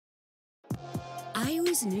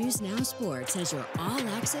Iowa's News Now Sports has your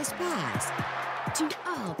all-access pass to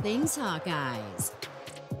all things Hawkeyes.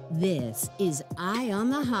 This is Eye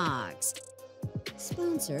on the Hawks,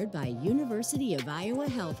 sponsored by University of Iowa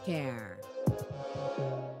Healthcare.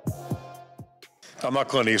 I'm not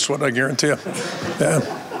Clint Eastwood, I guarantee you. Yeah.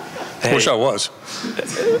 Hey. Wish I was.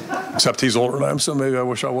 Except he's older than I am, so maybe I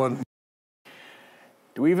wish I wasn't.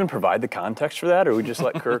 Do we even provide the context for that, or we just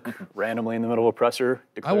let Kirk randomly in the middle of a presser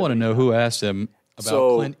declare? I want to know who asked him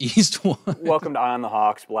about Clint Eastwood. Welcome to Eye on the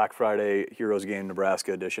Hawks, Black Friday Heroes Game,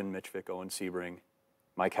 Nebraska edition. Mitch Fick, Owen Sebring,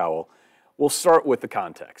 Mike Howell. We'll start with the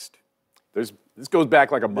context. This goes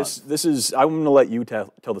back like a month. This is. I'm going to let you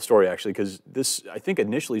tell the story actually, because this I think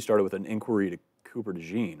initially started with an inquiry to Cooper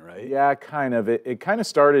DeJean, right? Yeah, kind of. It kind of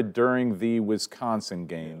started during the Wisconsin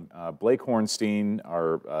game. Blake Hornstein,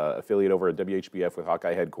 our affiliate over at WHBF with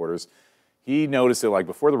Hawkeye headquarters, he noticed that like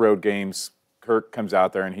before the road games, Kirk comes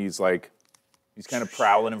out there and he's kind of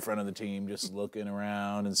prowling in front of the team, just looking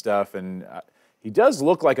around and stuff. And he does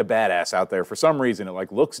look like a badass out there. For some reason, it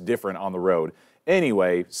like looks different on the road.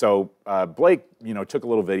 Anyway, so Blake, took a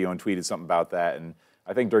little video and tweeted something about that. And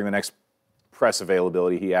I think during the next press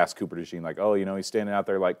availability, he asked Cooper DeJean, like, he's standing out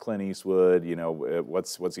there like Clint Eastwood,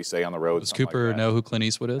 what's he say on the road? Does Cooper know who Clint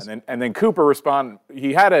Eastwood is? And then Cooper responded,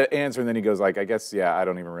 he had an answer, and then he goes like, I guess, yeah, I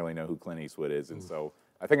don't even really know who Clint Eastwood is. And so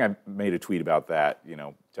I think I made a tweet about that,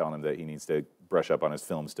 telling him that he needs to brush up on his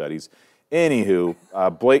film studies. Anywho,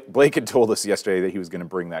 Blake had told us yesterday that he was going to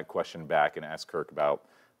bring that question back and ask Kirk about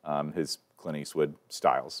his Clint Eastwood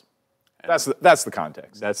styles. That's the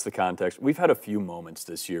context. That's the context. We've had a few moments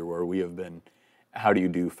this year where we have been, how do you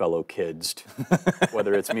do, fellow kids?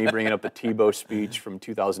 Whether it's me bringing up the Tebow speech from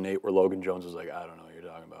 2008 where Logan Jones was like, I don't know what you're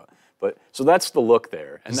talking about. But so that's the look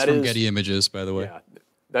there. And that is from Getty Images, by the way.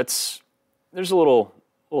 Yeah, there's a little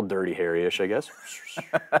Dirty Harry-ish, I guess.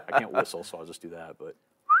 I can't whistle, so I'll just do that. But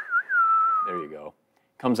there you go.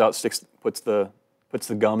 Comes out, puts the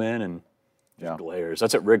gum in, and just glares.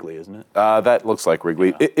 That's at Wrigley, isn't it? That looks like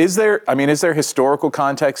Wrigley. Yeah. Is there historical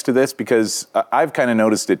context to this? Because I've kind of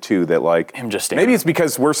noticed it too, that like maybe it's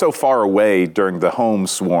because we're so far away during the home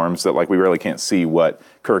swarms that like we really can't see what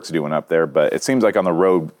Kirk's doing up there. But it seems like on the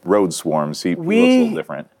road swarms, he looks a little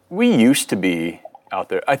different. We used to be out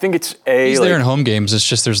there. I think it's he's there in home games. It's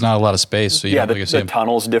just there's not a lot of space, so you don't really see him. The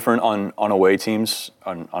tunnel's different on away teams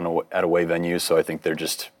at away venues. So I think they're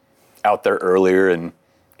just out there earlier and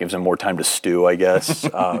gives them more time to stew, I guess.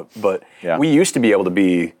 But we used to be able to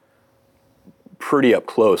be pretty up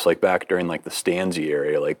close, like back during like the Stanzi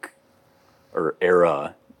era, like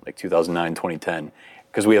 2009, 2010,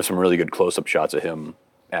 because we have some really good close-up shots of him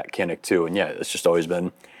at Kinnick too. And it's just always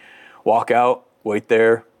been walk out, wait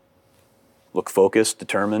there, look focused,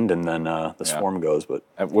 determined, and then the swarm goes. But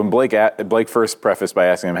when Blake first prefaced by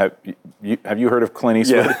asking him, have you heard of Clint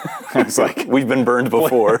Eastwood? Yeah. It's like, we've been burned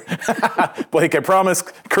before. Blake, I promise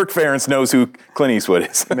Kirk Ferentz knows who Clint Eastwood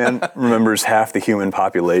is. Man remembers half the human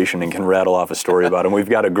population and can rattle off a story about him. We've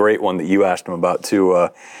got a great one that you asked him about too,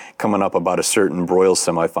 coming up about a certain Broyles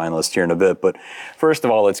semifinalist here in a bit. But first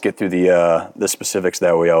of all, let's get through the specifics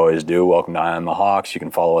that we always do. Welcome to Eye on the Hawks. You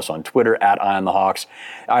can follow us on Twitter at Eye on the Hawks.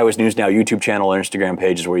 Iowa's News Now YouTube channel and Instagram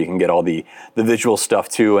pages where you can get all the visual stuff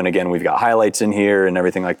too. And again, we've got highlights in here and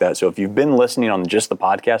everything like that. So if you've been listening on just the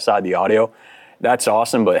podcast side, the audio, that's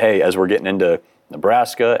awesome. But hey, as we're getting into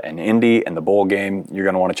Nebraska and Indy and the bowl game, you're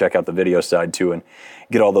going to want to check out the video side too and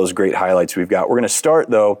get all those great highlights we've got. We're going to start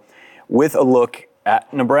though with a look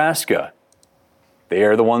at Nebraska. They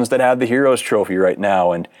are the ones that have the Heroes Trophy right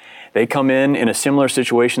now, and they come in a similar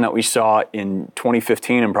situation that we saw in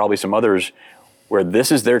 2015 and probably some others, where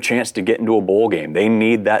this is their chance to get into a bowl game. They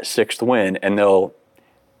need that sixth win, and they'll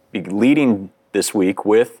be leading this week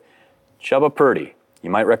with Chubba Purdy. You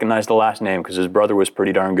might recognize the last name because his brother was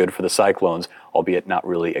pretty darn good for the Cyclones, albeit not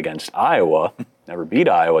really against Iowa. Never beat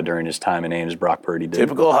Iowa during his time in Ames, Brock Purdy did.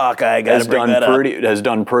 Typical Hawkeye, guys. Has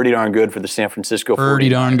done pretty darn good for the San Francisco 49ers. Pretty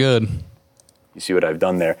darn good. You see what I've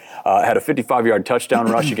done there. Had a 55-yard touchdown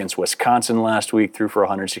rush against Wisconsin last week, threw for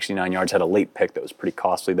 169 yards, had a late pick that was pretty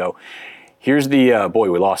costly, though. Here's the,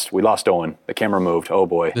 we lost Owen. The camera moved. Oh,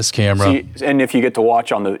 boy. This camera. See, and if you get to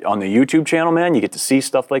watch on the YouTube channel, man, you get to see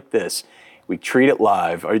stuff like this. We treat it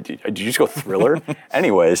live. Did you just go Thriller?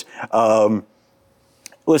 Anyways,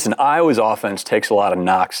 listen, Iowa's offense takes a lot of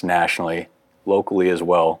knocks nationally, locally as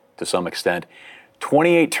well, to some extent.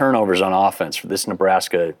 28 turnovers on offense for this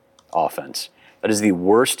Nebraska offense. That is the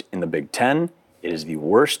worst in the Big Ten It is the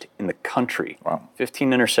worst in the country. Wow. 15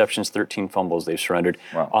 interceptions, 13 fumbles they've surrendered.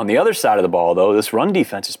 Wow. On the other side of the ball, though, this run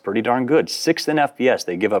defense is pretty darn good. 6th in FBS.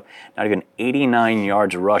 They give up not even 89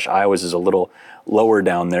 yards a rush. Iowa's is a little lower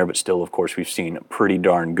down there, but still, of course, we've seen pretty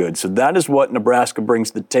darn good. So that is what Nebraska brings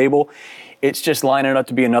to the table. It's just lining up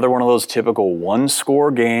to be another one of those typical one-score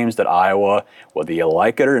games that Iowa, whether you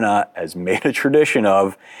like it or not, has made a tradition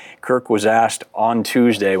of. Kirk was asked on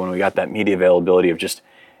Tuesday when we got that media availability of just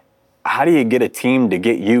how do you get a team to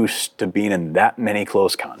get used to being in that many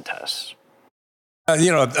close contests? I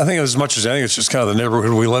think as much as anything, it's just kind of the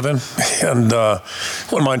neighborhood we live in. And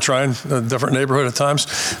wouldn't mind trying a different neighborhood at times.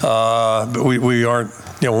 But we aren't,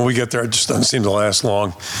 when we get there, it just doesn't seem to last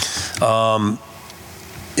long.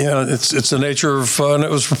 It's the nature of, and it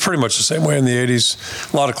was pretty much the same way in the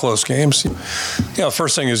 80s. A lot of close games. The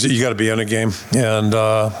first thing is that you got to be in a game and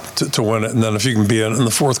to win it. And then if you can be in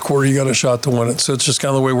the fourth quarter, you got a shot to win it. So it's just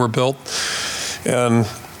kind of the way we're built. And,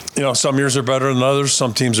 some years are better than others.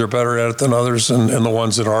 Some teams are better at it than others. And the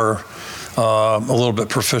ones that are a little bit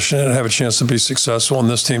proficient and have a chance to be successful. And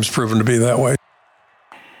this team's proven to be that way.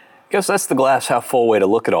 I guess that's the glass half full way to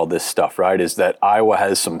look at all this stuff, right? Is that Iowa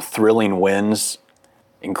has some thrilling wins,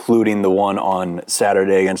 including the one on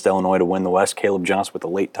Saturday against Illinois to win the West, Caleb Johnson with a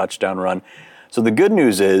late touchdown run. So the good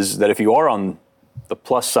news is that if you are on the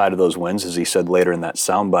plus side of those wins, as he said later in that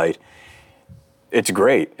soundbite, it's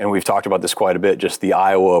great. And we've talked about this quite a bit, just the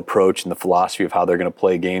Iowa approach and the philosophy of how they're going to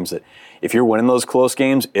play games, that if you're winning those close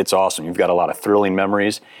games, it's awesome. You've got a lot of thrilling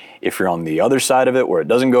memories. If you're on the other side of it where it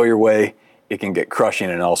doesn't go your way, it can get crushing.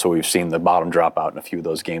 And also we've seen the bottom drop out in a few of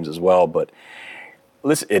those games as well. But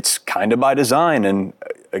listen, it's kind of by design, and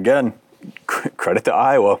again, credit to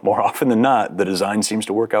Iowa. More often than not, the design seems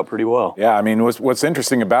to work out pretty well. Yeah, I mean, what's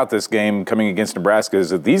interesting about this game coming against Nebraska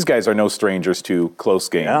is that these guys are no strangers to close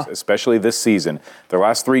games, especially this season. Their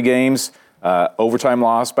last 3 games, overtime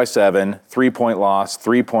loss by 7, 3-point loss,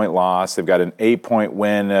 3-point loss. They've got an 8-point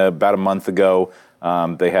win about a month ago.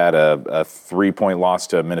 They had a 3-point loss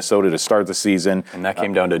to Minnesota to start the season. And that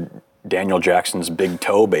came down to Daniel Jackson's big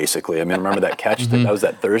toe, basically. I mean, remember that catch? That was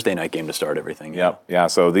that Thursday night game to start everything. Yeah.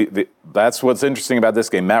 So that's what's interesting about this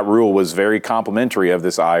game. Matt Rule was very complimentary of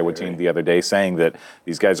this Iowa team the other day, saying that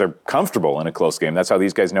these guys are comfortable in a close game. That's how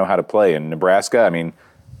these guys know how to play. And Nebraska, I mean,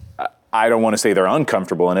 I don't want to say they're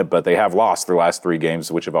uncomfortable in it, but they have lost their last 3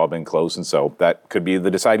 games, which have all been close. And so that could be the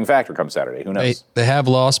deciding factor come Saturday. Who knows? They have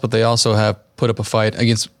lost, but they also have put up a fight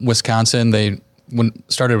against Wisconsin. They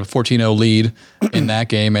started a 14-0 lead in that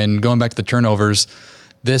game, and going back to the turnovers,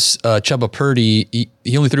 this Chubba Purdy,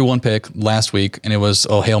 he only threw 1 pick last week, and it was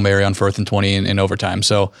a Hail Mary on 4th and 20 in overtime.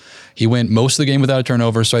 So he went most of the game without a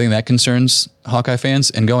turnover, so I think that concerns Hawkeye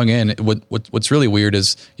fans. And going in, what's really weird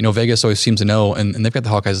is, Vegas always seems to know, and they've got the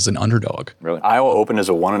Hawkeyes as an underdog. Really? Iowa opened as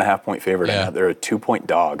a 1.5-point favorite, and they're a 2-point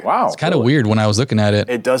dog. Wow. It's kind of weird when I was looking at it.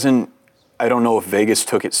 It doesn't... I don't know if Vegas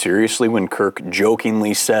took it seriously when Kirk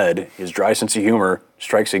jokingly said, his dry sense of humor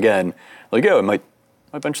strikes again, like, I might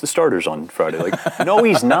bench the starters on Friday. Like, no,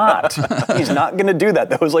 he's not. He's not going to do that.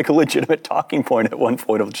 That was like a legitimate talking point at one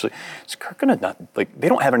point. Of just like, is Kirk going to not, like, they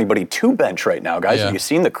don't have anybody to bench right now, guys. Have you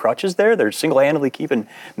seen the crutches there? They're single-handedly keeping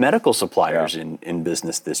medical suppliers in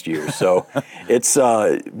business this year. So it's,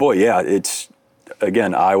 it's,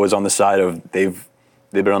 again, Iowa's on the side of, they've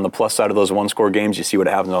been on the plus side of those one-score games. You see what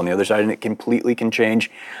happens on the other side, and it completely can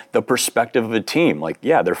change the perspective of a team. Like,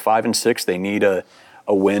 they're 5-6. They need a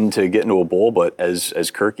win to get into a bowl, but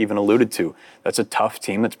as Kirk even alluded to, that's a tough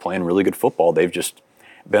team that's playing really good football. They've just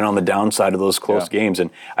been on the downside of those close games. And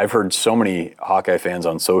I've heard so many Hawkeye fans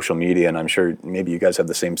on social media, and I'm sure maybe you guys have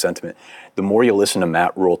the same sentiment. The more you listen to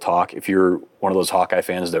Matt Rule talk, if you're one of those Hawkeye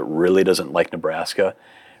fans that really doesn't like Nebraska,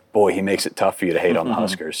 boy, he makes it tough for you to hate on the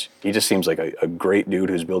Huskers. He just seems like a great dude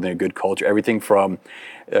who's building a good culture. Everything from,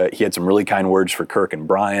 he had some really kind words for Kirk and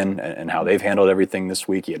Brian and how they've handled everything this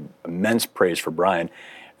week. He had immense praise for Brian.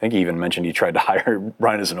 I think he even mentioned he tried to hire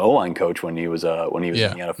Brian as an O-line coach when he was in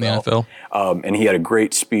the NFL. And he had a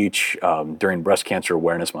great speech during Breast Cancer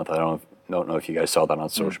Awareness Month. I don't know if you guys saw that on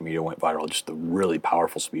social media. It went viral. Just a really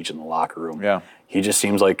powerful speech in the locker room. Yeah. He just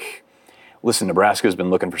seems like, listen, Nebraska's been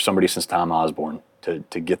looking for somebody since Tom Osborne to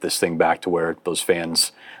get this thing back to where those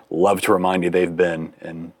fans love to remind you they've been.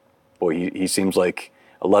 And, boy, he seems like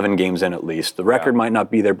 11 games in at least. The record might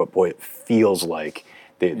not be there, but, boy, it feels like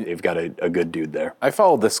they've got a good dude there. I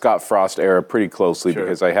followed the Scott Frost era pretty closely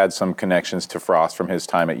because I had some connections to Frost from his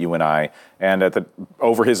time at UNI. And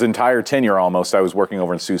over his entire tenure almost, I was working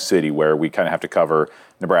over in Sioux City, where we kind of have to cover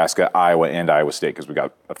Nebraska, Iowa, and Iowa State because we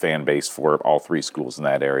got a fan base for all 3 schools in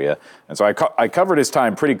that area. And so I covered his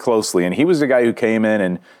time pretty closely. And he was the guy who came in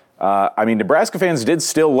and I mean, Nebraska fans did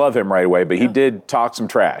still love him right away, but he did talk some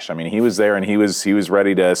trash. I mean, he was there and he was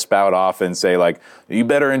ready to spout off and say, like, you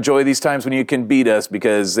better enjoy these times when you can beat us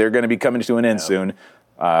because they're going to be coming to an end soon.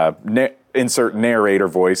 Insert narrator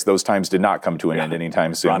voice. Those times did not come to an end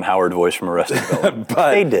anytime soon. Ron Howard voice from Arrested Development.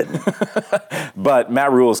 They didn't. But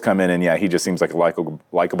Matt Rule's come in, and he just seems like a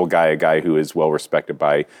likable guy, a guy who is well respected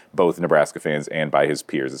by both Nebraska fans and by his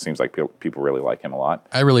peers. It seems like people really like him a lot.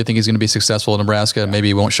 I really think he's going to be successful in Nebraska. Maybe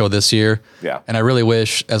he won't show this year. Yeah. And I really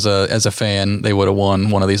wish, as a fan, they would have won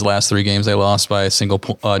one of these last 3 games they lost by a single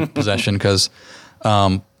possession because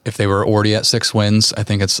if they were already at 6 wins, I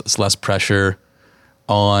think it's less pressure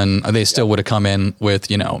on. They still would have come in with,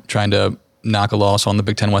 trying to knock a loss on the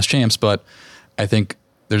Big Ten West champs, but I think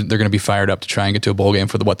they're going to be fired up to try and get to a bowl game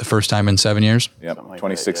for the first time in 7 years? Yep,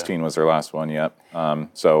 2016 was their last one, yep.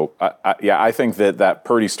 So, I think that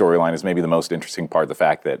Purdy storyline is maybe the most interesting part, the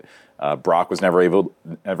fact that Brock was never able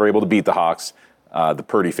to beat the Hawks. The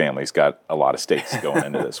Purdy family's got a lot of stakes going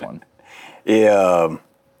into this one.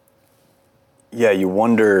 Yeah, you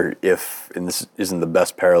wonder if, and this isn't the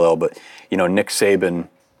best parallel, but, Nick Saban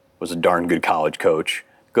was a darn good college coach,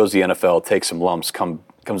 goes to the NFL, takes some lumps,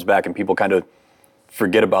 comes back, and people kind of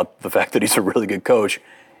forget about the fact that he's a really good coach.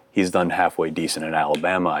 He's done halfway decent in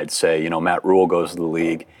Alabama, I'd say. Matt Rule goes to the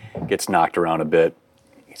league, gets knocked around a bit.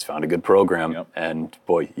 He's found a good program. Yep. And,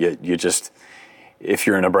 boy, you just, if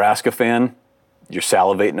you're a Nebraska fan, you're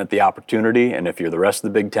salivating at the opportunity. And if you're the rest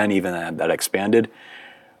of the Big Ten, even that expanded,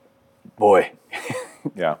 boy.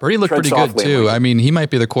 Yeah, Purdy looked pretty good too. I mean, he might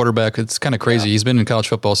be the quarterback. It's kind of crazy. He's been in college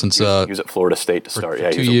football since he was at Florida State to start.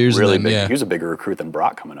 For 2 years. Really big. He was a bigger recruit than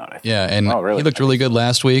Brock coming out, I think. Yeah, and he looked really good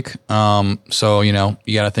last week. So you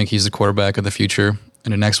got to think he's the quarterback of the future.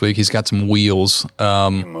 And the next week, he's got some wheels.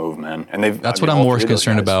 Move, man. And that's what I'm more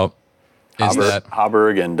concerned about. Is that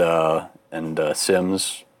Haberg and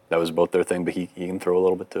Sims? That was both their thing, but he can throw a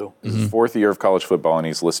little bit too. This is his 4th year of college football, and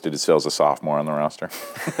he's listed still as a sophomore on the roster.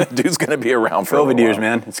 Dude's going to be around for COVID years,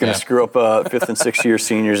 man. It's going to screw up 5th and 6th year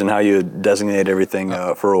seniors and how you designate everything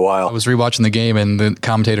for a while. I was rewatching the game, and the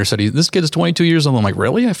commentator said, this kid is 22 years old. I'm like,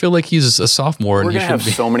 really? I feel like he's a sophomore. We're going to have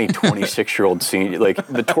so many 26-year-old seniors. Like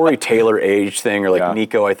the Torrey Taylor age thing, or like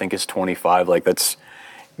Nico, I think, is 25. Like that's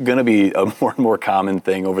going to be a more and more common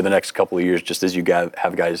thing over the next couple of years, just as you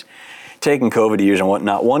have guys taking COVID years and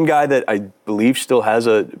whatnot. One guy that I believe still has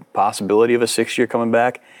a possibility of a 6th year coming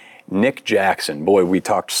back, Nick Jackson. Boy, we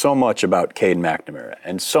talked so much about Cade McNamara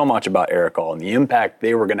and so much about Eric All and the impact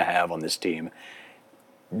they were going to have on this team.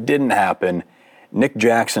 Didn't happen. Nick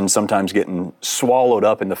Jackson sometimes getting swallowed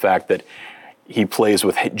up in the fact that he plays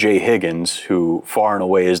with Jay Higgins, who far and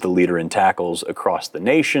away is the leader in tackles across the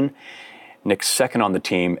nation. Nick's second on the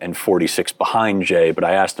team and 46 behind Jay, but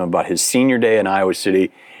I asked him about his senior day in Iowa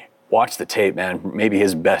City. Watch the tape, man. Maybe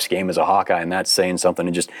his best game as a Hawkeye, and that's saying something.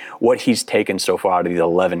 And just what he's taken so far out of these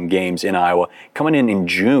 11 games in Iowa, coming in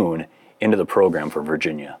June into the program for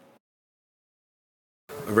Virginia.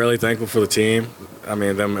 I'm really thankful for the team. I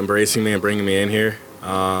mean, them embracing me and bringing me in here.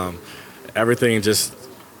 Everything just,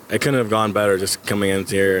 it couldn't have gone better just coming in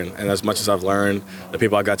here. And as much as I've learned, the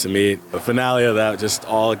people I got to meet, the finale of that, just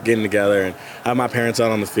all getting together and have my parents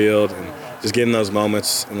out on the field and just getting those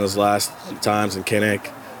moments in those last times in Kinnick.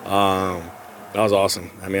 That was awesome.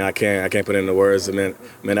 I mean, I can't put it into words. It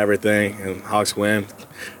meant everything, and Hawks win.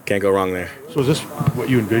 Can't go wrong there. So is this what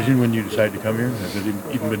you envisioned when you decided to come here? Has it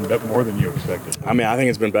even been more than you expected? I mean, I think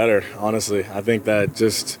it's been better, honestly. I think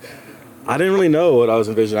that I didn't really know what I was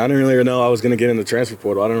envisioning. I didn't really know I was going to get in the transfer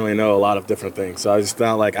portal. I didn't really know a lot of different things. So I just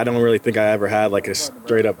felt like I don't really think I ever had like a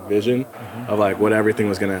straight up vision of like what everything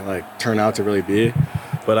was going to like turn out to really be.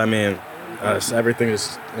 But I mean, everything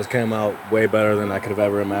has came out way better than I could have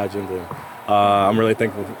ever imagined. And I'm really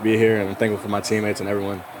thankful to be here, and I'm thankful for my teammates and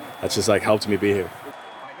everyone that's just like helped me be here.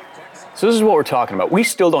 So this is what we're talking about. We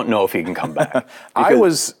still don't know if he can come back. I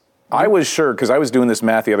was sure, because I was doing this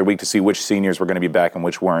math the other week to see which seniors were going to be back and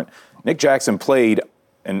which weren't. Nick Jackson played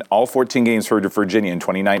in all 14 games for Virginia in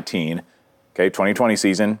 2019. Okay, 2020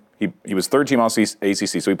 season. He was third team all ACC,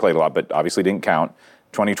 so he played a lot, but obviously didn't count.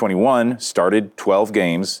 2021 started 12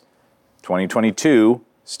 games. 2022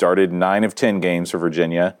 started 9 of 10 games for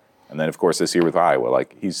Virginia, and then of course this year with Iowa.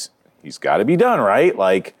 Like he's got to be done, right?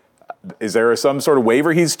 Like, is there some sort of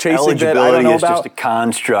waiver he's chasing that I don't know about? Eligibility is just a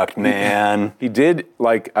construct, man. He did,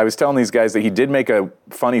 like I was telling these guys that he did make a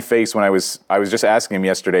funny face when I was just asking him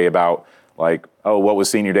yesterday about like, oh, what was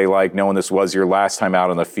senior day like? Knowing this was your last time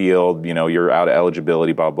out on the field, you're out of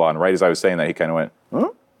eligibility, blah blah. And right as I was saying that, he kind of went, huh?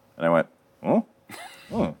 And I went, huh?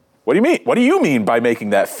 Huh? What do you mean? What do you mean by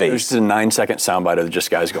making that face? There's just a 9-second soundbite of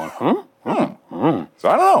just guys going, huh? So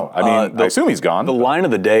I don't know. I mean, I assume he's gone. The line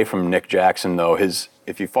of the day from Nick Jackson, though,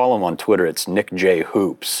 if you follow him on Twitter, it's Nick J.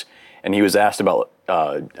 Hoops. And he was asked about,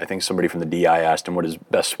 I think somebody from the DI asked him what his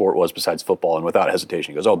best sport was besides football, and without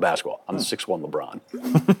hesitation, he goes, basketball. I'm the 6'1"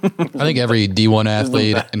 LeBron. I think every D1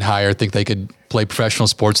 athlete and higher think they could play professional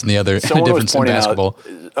sports in the other difference in basketball.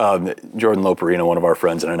 Jordan Loperino, one of our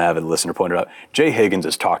friends and an avid listener, pointed out, Jay Higgins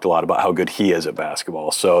has talked a lot about how good he is at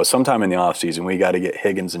basketball. So sometime in the offseason, we got to get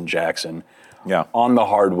Higgins and Jackson on the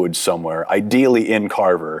hardwood somewhere, ideally in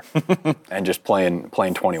Carver, and just playing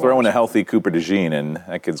 21. Throw in a healthy Cooper DeJean, and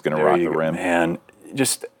that kid's going to rock the rim. Man,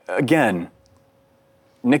 just, again,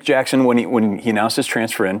 Nick Jackson, when he announced his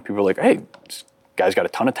transfer in, people were like, hey, this guy's got a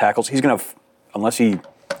ton of tackles. He's going to have, unless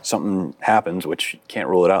something happens, which can't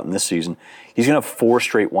rule it out in this season, he's going to have 4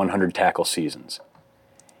 straight 100 tackle seasons.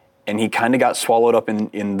 And he kind of got swallowed up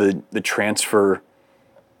in the transfer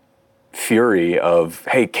fury of,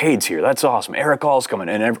 hey, Cade's here, that's awesome, Eric All's coming,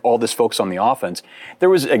 and all this focus on the offense. There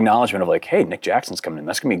was acknowledgement of like, hey, Nick Jackson's coming in,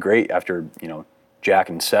 that's going to be great after, Jack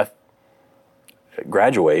and Seth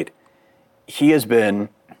graduate. He has been,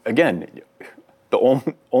 again, the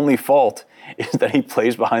only fault is that he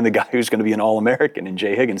plays behind the guy who's going to be an All-American, and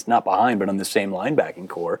Jay Higgins, not behind, but on the same linebacking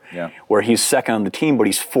core, where he's second on the team, but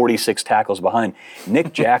he's 46 tackles behind.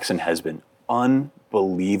 Nick Jackson has been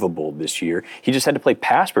unbelievable this year. He just had to play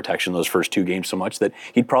pass protection those first 2 games so much that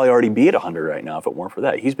he'd probably already be at 100 right now if it weren't for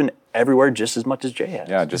that. He's been everywhere just as much as Jay has.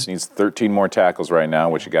 Yeah, just needs 13 more tackles right now,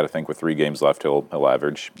 which you got to think with 3 games left, he'll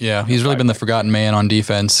average. Yeah, he's really been the forgotten man on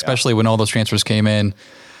defense, especially when all those transfers came in.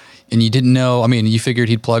 And you didn't know, you figured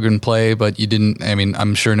he'd plug and play, but you didn't,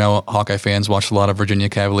 I'm sure no Hawkeye fans watched a lot of Virginia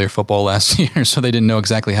Cavalier football last year, so they didn't know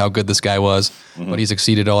exactly how good this guy was, but he's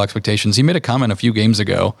exceeded all expectations. He made a comment a few games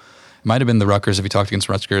ago, it might have been the Rutgers if he talked against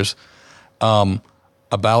Rutgers,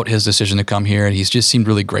 about his decision to come here, and he's just seemed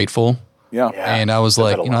really grateful. Yeah. And I was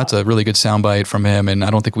like, that's a really good soundbite from him, and I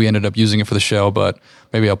don't think we ended up using it for the show, but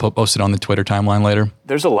maybe I'll post it on the Twitter timeline later.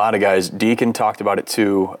 There's a lot of guys, Deacon talked about it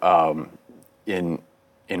too,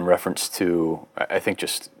 in reference to, I think,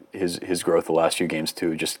 just his growth the last few games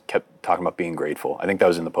too, just kept talking about being grateful. I think that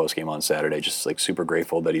was in the post game on Saturday, just like super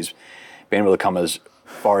grateful that he's been able to come as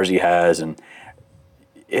far as he has. And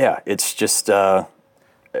yeah, it's just,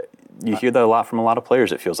 you hear that a lot from a lot of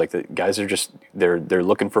players. It feels like the guys are just, they're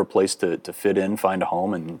looking for a place to fit in, find a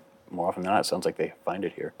home, and more often than not, it sounds like they find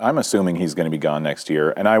it here. I'm assuming he's going to be gone next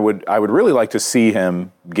year, and I would really like to see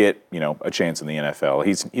him get a chance in the NFL.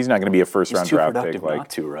 He's not going to be a first round draft pick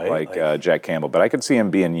like Jack Campbell, but I could see him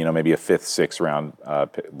being maybe a 5th, 6th round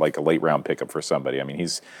like a late round pickup for somebody.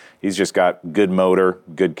 He's just got good motor,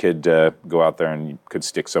 good kid to go out there and could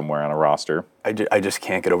stick somewhere on a roster. I just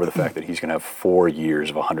can't get over the fact that he's going to have 4 years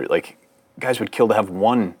of 100. Like, guys would kill to have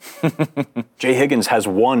one. Jay Higgins has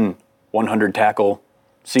one 100 tackle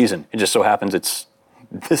season. It just so happens it's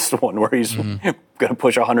this one where he's going to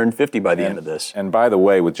push 150 by the end of this. And by the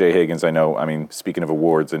way, with Jay Higgins, speaking of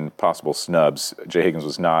awards and possible snubs, Jay Higgins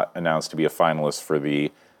was not announced to be a finalist for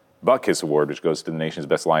the Butkus Award, which goes to the nation's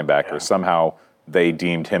best linebacker. Somehow they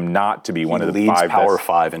deemed him not to be one of the 5 best. Power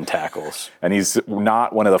 5 in tackles. And he's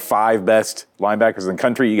not one of the 5 best linebackers in the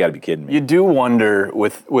country. You got to be kidding me. You do wonder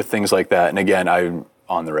with things like that. And again, I'm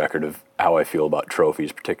on the record of how I feel about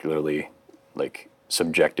trophies, particularly like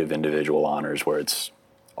subjective individual honors where it's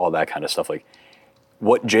all that kind of stuff. Like,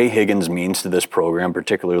 what Jay Higgins means to this program,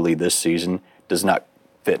 particularly this season, does not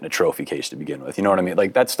fit in a trophy case to begin with. You know what I mean?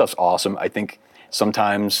 Like, that stuff's awesome. I think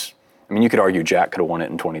sometimes, you could argue Jack could have won it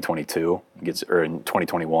in 2022, or in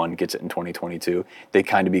 2021, gets it in 2022. They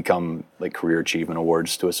kind of become like career achievement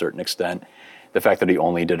awards to a certain extent. The fact that he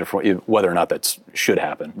only did it for, whether or not that should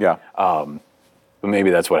happen. Yeah. But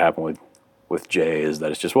maybe that's what happened with Jay, is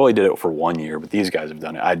that it's just, he did it for 1 year, but these guys have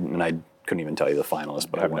done it. I couldn't even tell you the finalists,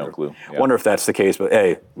 but I have no clue. Yeah. Wonder if that's the case. But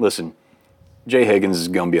hey, listen, Jay Higgins is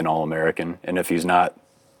going to be an All-American, and if he's not,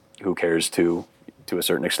 who cares to a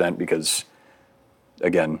certain extent, because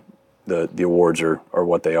again, the awards are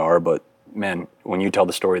what they are. But man, when you tell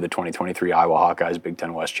the story of the 2023 Iowa Hawkeyes, Big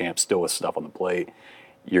Ten West champs, still with stuff on the plate,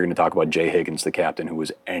 you're going to talk about Jay Higgins, the captain, who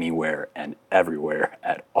was anywhere and everywhere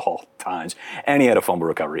at all times. And he had a fumble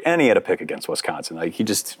recovery, and he had a pick against Wisconsin. Like, he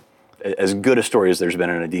just, as good a story as there's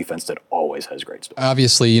been in a defense that always has great stories.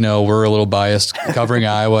 Obviously, we're a little biased covering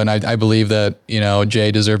Iowa, and I believe that,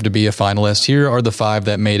 Jay deserved to be a finalist. Here are the 5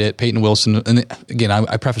 that made it. Peyton Wilson, and again,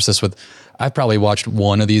 I preface this with, I've probably watched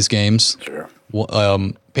one of these games. Sure.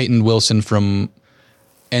 Peyton Wilson from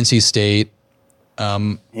NC State.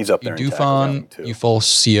 He's up there. Dufon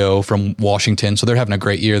Ufalcio from Washington, so they're having a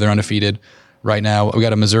great year. They're undefeated right now. We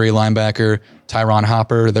got a Missouri linebacker, Tyron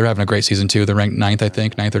Hopper. They're having a great season too. They're ranked 9th, I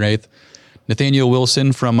think, 9th or 8th. Nathaniel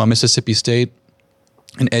Wilson from Mississippi State,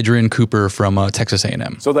 and Edgerrin Cooper from Texas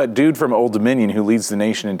A&M. So that dude from Old Dominion who leads the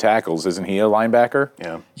nation in tackles, isn't he a linebacker?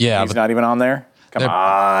 Yeah. He's not even on there? Come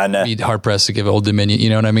on. Be hard pressed to give Old Dominion, you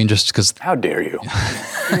know what I mean? Just because. How dare you?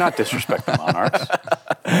 You're not disrespecting Monarchs.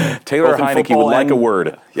 Taylor Heineke would like a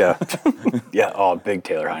word. Yeah. Yeah. Oh, big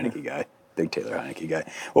Taylor Heineke guy. Big Taylor Heineke guy.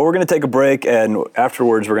 Well, we're going to take a break, and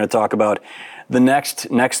afterwards we're going to talk about the next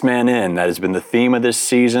man in. That has been the theme of this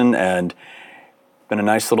season, and been a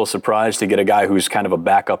nice little surprise to get a guy who's kind of a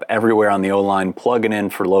backup everywhere on the O-line plugging in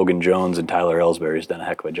for Logan Jones, and Tyler Ellsbury's done a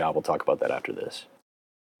heck of a job. We'll talk about that after this.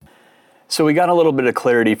 So we got a little bit of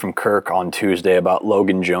clarity from Kirk on Tuesday about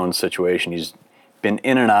Logan Jones' situation. He's been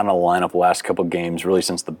in and out of the lineup the last couple of games, really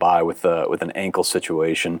since the bye with an ankle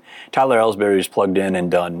situation. Tyler Ellsbury's plugged in and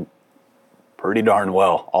done pretty darn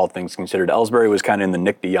well, all things considered. Ellsbury was kind of in the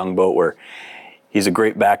Nick DeYoung boat where he's a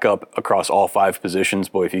great backup across all 5 positions.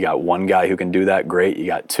 Boy, if you got one guy who can do that, great. You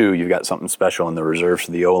got 2, you've got something special in the reserves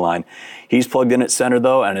for the O-line. He's plugged in at center,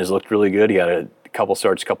 though, and has looked really good. He had a couple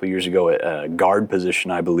starts a couple years ago at guard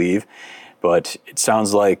position, I believe. But it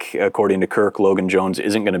sounds like, according to Kirk, Logan Jones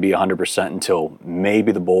isn't going to be 100% until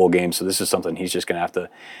maybe the bowl game. So this is something he's just going to have to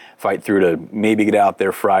fight through to maybe get out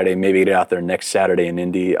there Friday, maybe get out there next Saturday in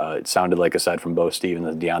Indy. It sounded like, aside from Bo Stevens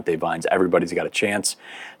and Deontay Vines, everybody's got a chance.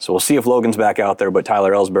 So we'll see if Logan's back out there. But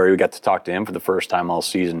Tyler Ellsbury, we got to talk to him for the first time all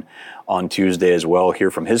season on Tuesday as well. Hear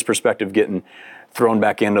from his perspective, getting thrown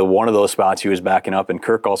back into one of those spots he was backing up. And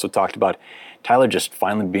Kirk also talked about Tyler just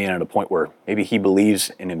finally being at a point where maybe he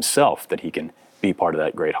believes in himself that he can be part of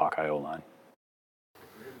that great Hawkeye O-line.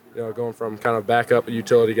 You know, going from kind of backup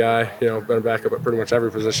utility guy, you know, been a backup at pretty much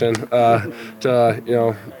every position, to, you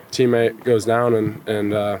know, teammate goes down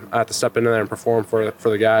and I have to step in there and perform for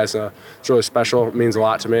the guys. It's really special. It means a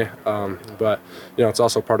lot to me. But, you know, it's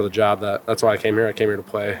also part of the job. That's why I came here. I came here to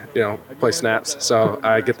play snaps. So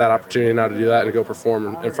I get that opportunity now to do that and to go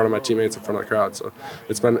perform in front of my teammates, in front of the crowd. So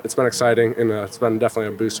it's been exciting, and it's been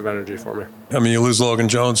definitely a boost of energy for me. I mean, you lose Logan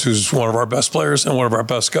Jones, who's one of our best players and one of our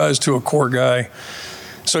best guys, to a core guy.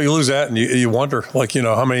 So you lose that, and you wonder, like, you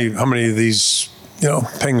know, how many of these, you know,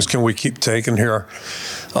 pings can we keep taking here?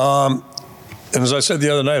 And as I said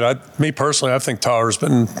the other night, me personally, I think Tyler's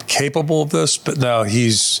been capable of this, but now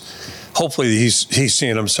hopefully he's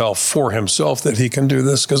seeing himself for himself that he can do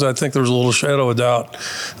this, because I think there's a little shadow of doubt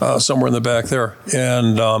somewhere in the back there.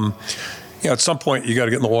 And at some point you got to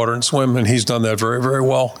get in the water and swim, and he's done that very, very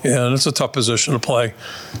well. And it's a tough position to play.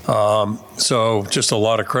 So just a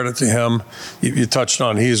lot of credit to him. You touched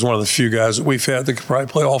on, he's one of the few guys that we've had that could probably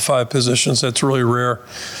play all 5 positions. That's really rare.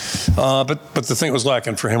 But the thing that was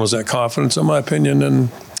lacking for him was that confidence, in my opinion. And,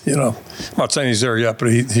 you know, I'm not saying he's there yet,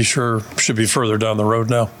 but he sure should be further down the road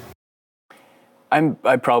now.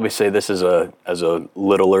 I'd probably say this as a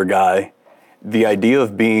littler guy. The idea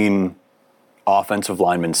of being offensive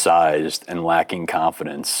lineman sized and lacking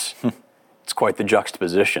confidence, it's quite the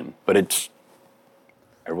juxtaposition. But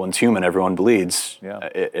everyone's human, everyone bleeds. Yeah.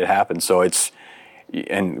 It happens. So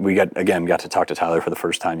and we got to talk to Tyler for the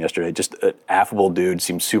first time yesterday. Just an affable dude,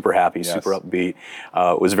 seemed super happy, super upbeat.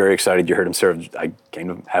 Was very excited. You heard him say, I came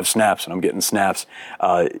to have snaps, and I'm getting snaps.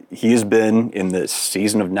 He has been, in this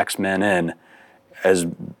season of Next Man In, has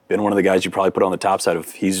been one of the guys you probably put on the top side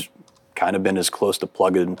of. He's kind of been as close to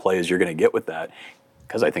plug and play as you're going to get with that,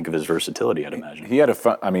 because I think of his versatility, I'd imagine. He had a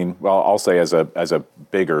fun, I'll say as a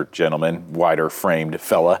bigger gentleman, wider framed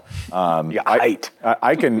fella. Height.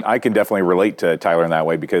 I can definitely relate to Tyler in that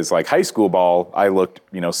way, because like high school ball, I looked,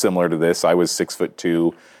 similar to this. I was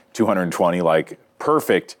 6'2", 220, like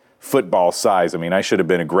perfect football size. I should have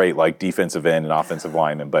been a great like defensive end and offensive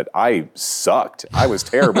lineman, but I sucked. I was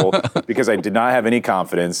terrible because I did not have any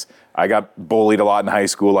confidence. I got bullied a lot in high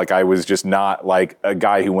school. Like I was just not like a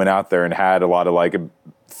guy who went out there and had a lot of like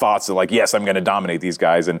thoughts of like, yes, I'm going to dominate these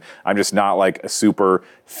guys. And I'm just not like a super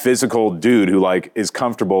physical dude who like is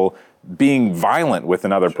comfortable being violent with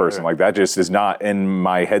another person. Like that just is not in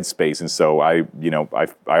my headspace. And so I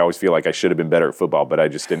always feel like I should have been better at football, but I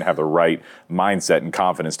just didn't have the right mindset and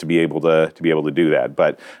confidence to be able to do that.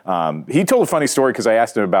 But he told a funny story, because I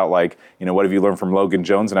asked him about like, what have you learned from Logan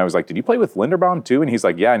Jones? And I was like, did you play with Linderbaum too? And he's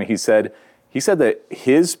like, yeah. And he said that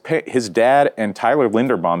his dad and Tyler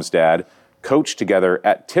Linderbaum's dad coached together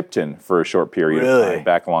at Tipton for a short period of time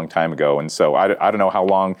back a long time ago. And so I don't know how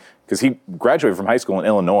long, because he graduated from high school in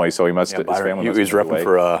Illinois, so he must. Yeah, his family must. He was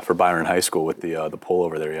repping for Byron High School with the poll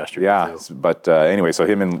over there yesterday. Yeah, too. But anyway, so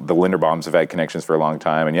him and the Linderbaums have had connections for a long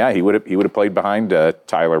time, and yeah, he would have played behind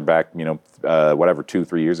Tyler back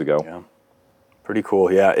 2-3 years ago. Yeah, pretty cool.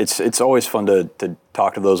 Yeah, it's always fun to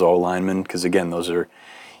talk to those O linemen, because again, those are,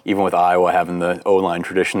 even with Iowa having the O line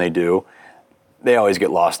tradition they do, they always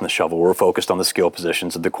get lost in the shuffle. We're focused on the skill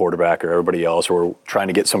positions of the quarterback or everybody else, or we're trying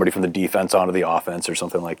to get somebody from the defense onto the offense or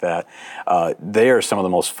something like that. They are some of the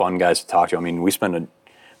most fun guys to talk to. I mean, we spend a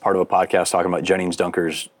part of a podcast talking about Jennings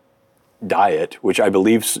Dunker's diet, which I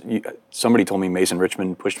believe somebody told me Mason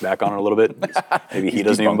Richmond pushed back on it a little bit. Maybe he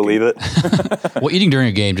doesn't even believe it. Well, eating during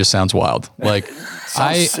a game just sounds wild. Like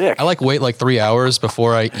sick. I like wait like 3 hours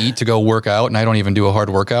before I eat to go work out, and I don't even do a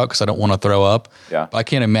hard workout because I don't want to throw up. Yeah. But I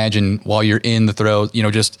can't imagine while you're in the throw,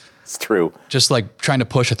 just It's true. just like trying to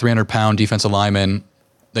push a 300-pound defensive lineman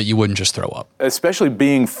that you wouldn't just throw up. Especially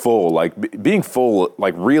being full, like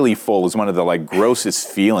really full is one of the like grossest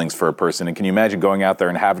feelings for a person. And can you imagine going out there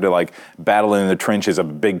and having to like battle in the trenches of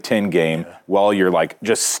a Big Ten game while you're like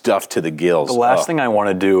just stuffed to the gills? The last thing I want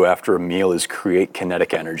to do after a meal is create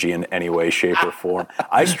kinetic energy in any way, shape, or form.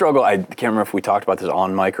 I struggle. I can't remember if we talked about this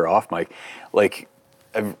on mic or off mic. Like,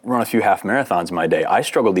 I've run a few half marathons in my day. I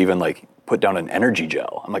struggled to even like put down an energy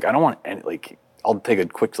gel. I'm like, I don't want any, like, I'll take a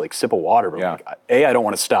quick like sip of water, but like, A, I don't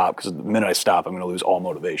want to stop because the minute I stop, I'm going to lose all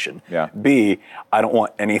motivation. Yeah. B, I don't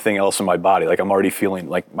want anything else in my body. Like, I'm already feeling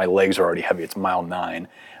like my legs are already heavy. It's mile 9.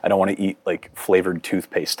 I don't want to eat like flavored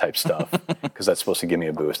toothpaste type stuff because that's supposed to give me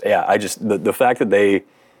a boost. Yeah, I just the fact that they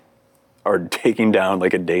are taking down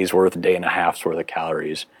like a day's worth, a day and a half's worth of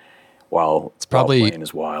calories while playing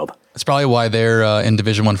is wild. It's probably why they're in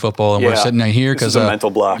Division I football and we're sitting right here because a mental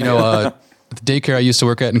block. The daycare I used to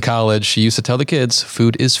work at in college, she used to tell the kids,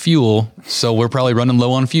 food is fuel. So we're probably running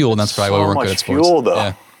low on fuel, and that's probably why we're good at sports. Fuel, though.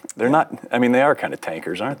 Yeah. They're not, I mean, they are kind of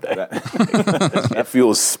tankers, aren't they? That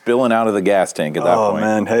fuel is spilling out of the gas tank at that point. Oh,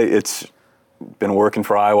 man. Hey, it's been working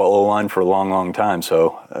for Iowa O-line for a long, long time.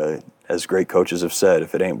 So, as great coaches have said,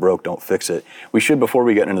 if it ain't broke, don't fix it. We should, before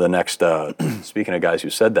we get into the next, speaking of guys who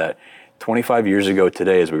said that, 25 years ago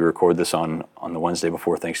today, as we record this on the Wednesday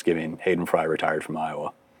before Thanksgiving, Hayden Fry retired from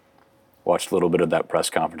Iowa. Watched a little bit of that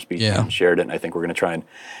press conference speech and shared it, and I think we're going to try and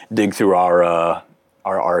dig through our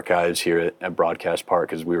archives here at Broadcast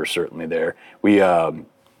Park because we were certainly there. That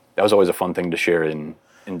was always a fun thing to share in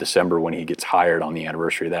December when he gets hired on the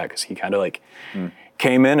anniversary of that because he kind of like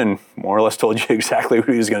came in and more or less told you exactly what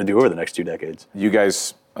he was going to do over the next 2 decades. You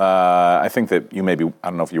guys, I think that you maybe, I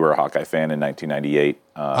don't know if you were a Hawkeye fan in 1998.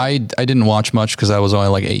 I didn't watch much because I was only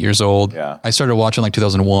like 8 years old. Yeah. I started watching like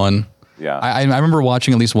 2001. Yeah, I remember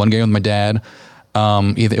watching at least one game with my dad.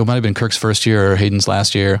 Either it might have been Kirk's first year or Hayden's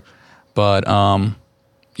last year, but I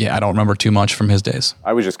don't remember too much from his days.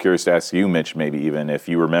 I was just curious to ask you, Mitch, maybe even if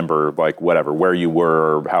you remember like whatever, where you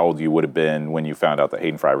were, or how old you would have been when you found out that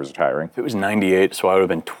Hayden Fry was retiring. If it was 98, so I would have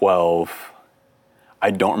been 12.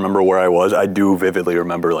 I don't remember where I was. I do vividly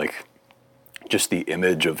remember like just the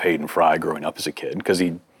image of Hayden Fry growing up as a kid because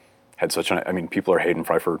he had such an. I mean, people are Hayden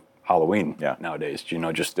Fry for Halloween nowadays,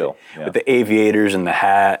 just still with the aviators and the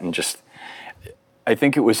hat and just, I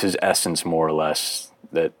think it was his essence more or less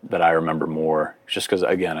that I remember more just because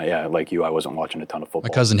again, like you, I wasn't watching a ton of football.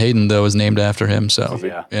 My cousin Hayden though is named after him. So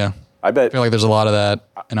yeah. I bet. I feel like there's a lot of that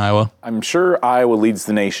in Iowa. I'm sure Iowa leads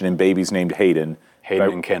the nation in babies named Hayden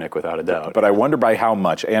and Kinnick, without a doubt. But I wonder by how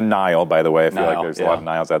much. And Niall, by the way. I feel like there's a lot of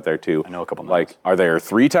Niles out there, too. I know a couple Niles. Like, are there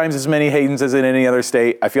 3 times as many Haydens as in any other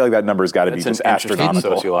state? I feel like that number's got to be just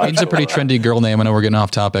astronomical. Hayden's a pretty trendy girl name. I know we're getting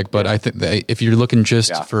off topic, but I think that if you're looking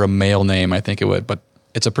just for a male name, I think it would. But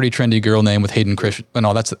it's a pretty trendy girl name with Hayden Christensen. Oh,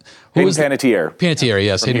 no, that's Hayden Panettiere. Panettiere,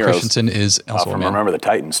 yes. Hayden Heroes. Christensen is also a man. Remember the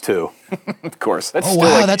Titans, too. Of course. That's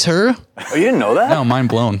that's her? Oh, you didn't know that? No, mind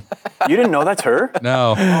blown. You didn't know that's her?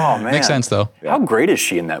 No. Oh, man. Makes sense, though. How great is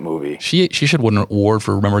she in that movie? She should win an award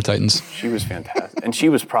for Remember Titans. She was fantastic. And she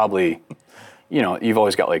was probably, you've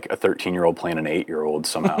always got like a 13-year-old playing an 8-year-old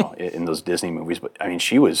somehow in those Disney movies. But, I mean,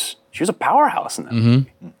 she was a powerhouse in that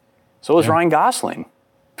movie. So was Ryan Gosling.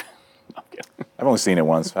 I've only seen it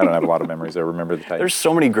once. I don't have a lot of memories. I remember the Titans. There's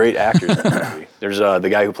so many great actors in that movie. There's the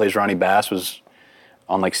guy who plays Ronnie Bass was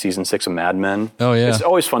on like season 6 of Mad Men. Oh, yeah. It's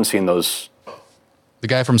always fun seeing those. The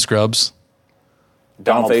guy from Scrubs.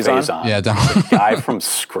 Donald Faison. Yeah, Donald. The guy from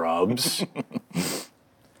Scrubs.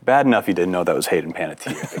 Bad enough you didn't know that was Hayden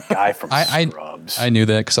Panettiere. The guy from Scrubs. I knew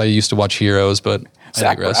that because I used to watch Heroes, but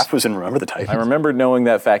Zach I digress. Braff was in Remember the Titans. I remember knowing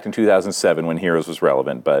that fact in 2007 when Heroes was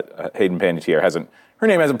relevant, but Hayden Panettiere her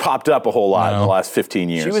name hasn't popped up a whole lot in the last 15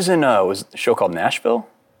 years. She was in was a show called Nashville?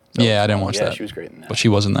 Yeah, I didn't watch that. Yeah, she was great in that. But she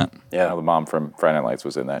was in that. Yeah, the mom from Friday Night Lights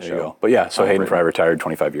was in that show. You go. But yeah, so Hayden Fry retired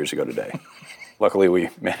 25 years ago today. Luckily, we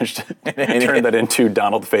managed to turn that into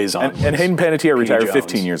Donald Faison. And Hayden Panettiere retired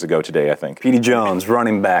 15 years ago today, I think. Petey Jones,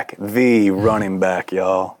 running back, the running back,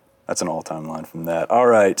 y'all. That's an all-time line from that. All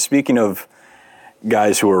right, speaking of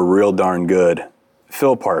guys who are real darn good,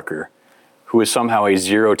 Phil Parker, who is somehow a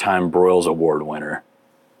 0-time Broyles Award winner.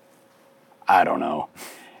 I don't know.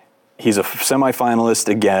 He's a semifinalist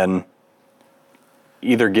again.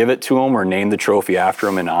 Either give it to him or name the trophy after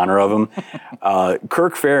him in honor of him.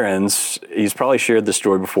 Kirk Ferentz, he's probably shared this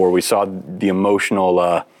story before. We saw the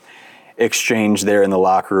emotional exchange there in the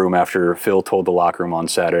locker room after Phil told the locker room on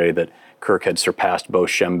Saturday that Kirk had surpassed Bo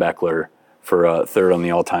Schembechler for third on the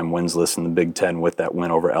all-time wins list in the Big Ten with that win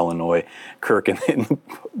over Illinois. Kirk in the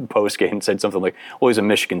postgame said something like, well, he's a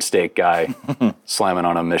Michigan State guy, slamming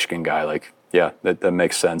on a Michigan guy. Like, yeah, that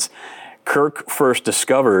makes sense. Kirk first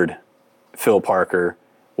discovered Phil Parker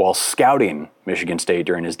while scouting Michigan State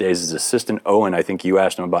during his days as assistant. Owen, I think you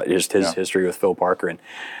asked him about just his history with Phil Parker. And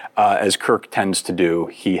as Kirk tends to do,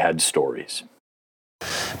 he had stories.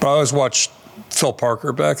 But I always watched Phil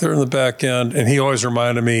Parker back there in the back end, and he always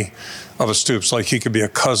reminded me of a Stoops, like he could be a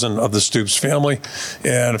cousin of the Stoops family.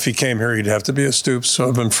 And if he came here, he'd have to be a Stoops. So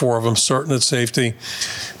I've been 4 of them starting at safety.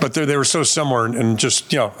 But they were so similar and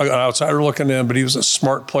just, an outsider looking in, but he was a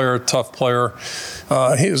smart player, tough player.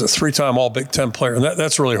 He was a 3-time All-Big Ten player, and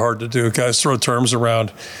that's really hard to do. Guys throw terms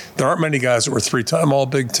around. There aren't many guys that were 3-time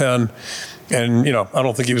All-Big Ten. And, I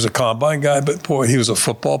don't think he was a combine guy, but boy, he was a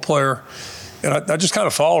football player. And I just kind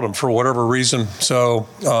of followed him for whatever reason. So,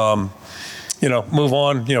 move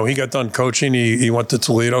on. He got done coaching. He went to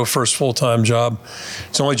Toledo, first full-time job.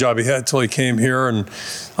 It's the only job he had until he came here. And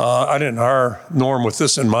I didn't hire Norm with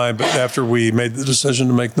this in mind, but after we made the decision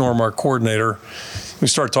to make Norm our coordinator, we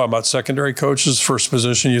started talking about secondary coaches, first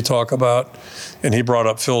position you talk about. And he brought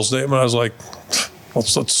up Phil's name, and I was like,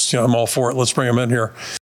 let's I'm all for it. Let's bring him in here.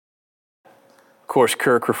 Of course,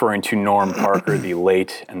 Kirk referring to Norm Parker, the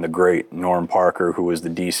late and the great Norm Parker, who was the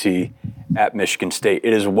DC at Michigan State.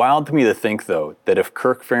 It is wild to me to think, though, that if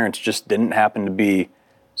Kirk Ferentz just didn't happen to be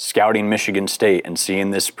scouting Michigan State and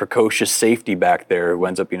seeing this precocious safety back there who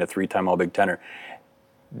ends up being a 3-time All-Big Tenner,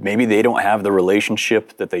 maybe they don't have the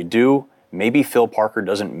relationship that they do. Maybe Phil Parker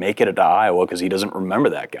doesn't make it to Iowa because he doesn't remember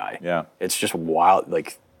that guy. Yeah. It's just wild.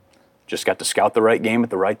 Just got to scout the right game at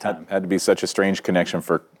the right time. Had to be such a strange connection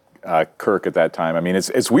for Kirk at that time. I mean,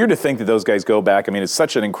 it's weird to think that those guys go back. I mean, it's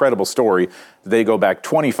such an incredible story that they go back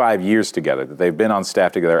 25 years together, that they've been on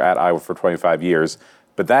staff together at Iowa for 25 years.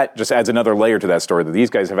 But that just adds another layer to that story, that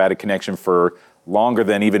these guys have had a connection for longer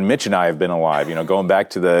than even Mitch and I have been alive, going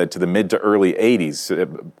back to the mid to early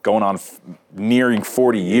 80s, going on nearing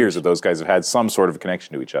 40 years that those guys have had some sort of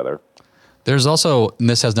connection to each other. There's also, and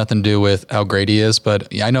this has nothing to do with how great he is, but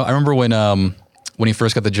I remember when he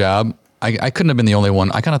first got the job, I couldn't have been the only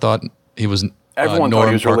one. I kind of thought he was Everyone Norm thought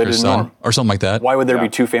he was Parker's related to son Norm. Or something like that. Why would there be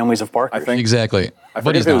 2 families of Parkers? Exactly.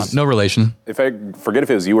 But he's not. No relation. If I forget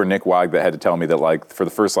if it was you or Nick Wag that had to tell me that, for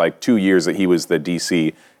the first 2 years that he was the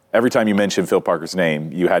DC, every time you mentioned Phil Parker's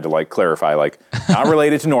name, you had to clarify, not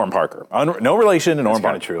related to Norm Parker. No relation to Norm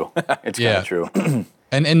Parker. It's kind of true.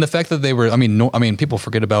 And the fact that they were, people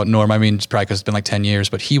forget about Norm. It's probably because it's been 10 years,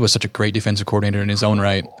 but he was such a great defensive coordinator in his own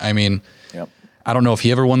right. Yep. I don't know if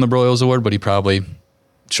he ever won the Broyles Award, but he probably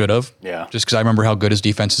should have. Yeah. Just because I remember how good his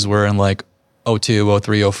defenses were in 02,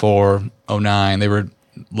 03, 04, 09. They were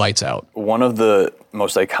lights out. One of the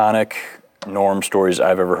most iconic Norm stories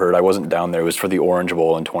I've ever heard, I wasn't down there, it was for the Orange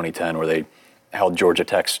Bowl in 2010 where they held Georgia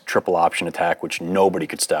Tech's triple option attack, which nobody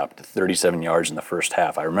could stop, to 37 yards in the first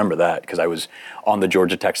half. I remember that because I was on the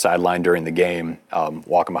Georgia Tech sideline during the game,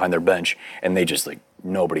 walking behind their bench, and they just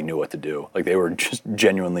nobody knew what to do. They were just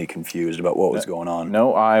genuinely confused about what was going on.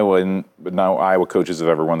 No Iowa coaches have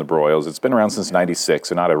ever won the Broyles. It's been around since '96,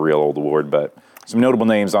 so not a real old award, but some notable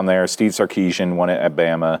names on there. Steve Sarkisian won it at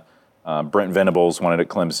Bama. Brent Venables won it at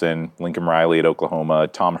Clemson. Lincoln Riley at Oklahoma.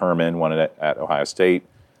 Tom Herman won it at Ohio State.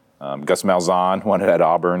 Gus Malzahn won it at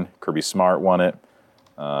Auburn. Kirby Smart won it.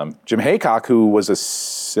 Jim Haycock, who was a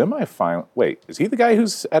semifinal. Wait, is he the guy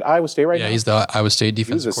who's at Iowa State right now? Yeah, he's the Iowa State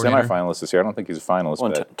defensive coordinator. He was a semifinalist this year. I don't think he's a finalist.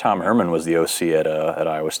 Well, Tom Herman was the OC at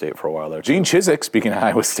Iowa State for a while there. Gene Chizik, speaking of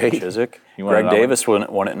Iowa State. Greg Davis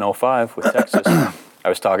won it in 05 with Texas. I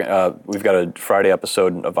was talking, we've got a Friday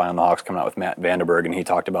episode of Eye on the Hawks coming out with Matt Vandenberg, and he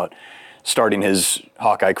talked about starting his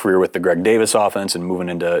Hawkeye career with the Greg Davis offense and moving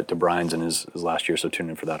into Brian's in his last year, so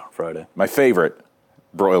tune in for that on Friday. My favorite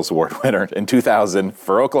Broyles Award winner in 2000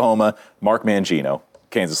 for Oklahoma, Mark Mangino,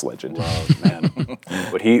 Kansas legend. Man.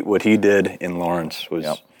 what he did in Lawrence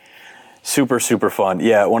was super, super fun.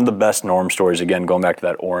 Yeah, one of the best Norm stories, again, going back to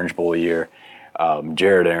that Orange Bowl year.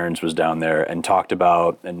 Jared Aarons was down there and talked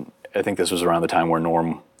about, and I think this was around the time where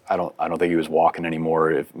Norm, I don't think he was walking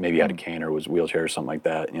anymore. If maybe he had a cane or was wheelchair or something like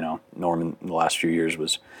that. Norm in the last few years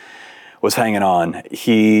was hanging on.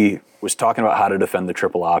 He was talking about how to defend the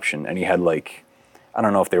triple option, and he had I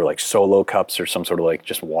don't know if they were solo cups or some sort of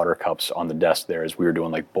just water cups on the desk there as we were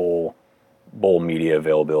doing bowl media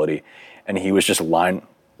availability. and he was just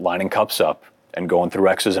lining cups up and going through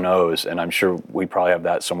X's and O's, and I'm sure we probably have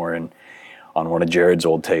that somewhere on one of Jared's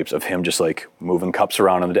old tapes of him just like moving cups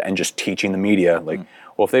around and just teaching the media like,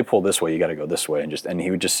 well, if they pull this way, you got to go this way, and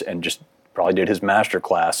he would just probably did his master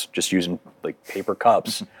class just using like paper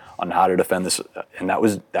cups on how to defend this, and that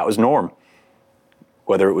was norm.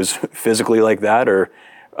 Whether it was physically like that or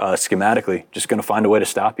schematically, just going to find a way to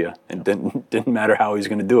stop you. And didn't matter how he was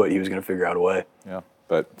going to do it, he was going to figure out a way. Yeah.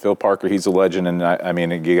 But Phil Parker, he's a legend, and I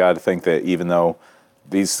mean, you got to think that even though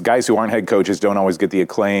these guys who aren't head coaches don't always get the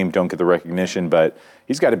acclaim, don't get the recognition, but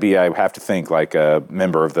he's got to be, I have to think, like a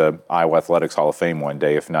member of the Iowa Athletics Hall of Fame one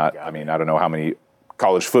day. If not, I mean, I don't know how many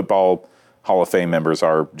college football Hall of Fame members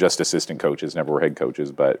are just assistant coaches, never were head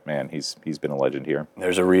coaches, but man, he's been a legend here.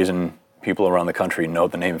 There's a reason people around the country know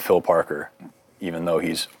the name Phil Parker, even though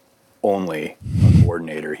he's only a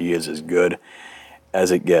coordinator. He is as good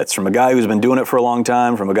as it gets. From a guy who's been doing it for a long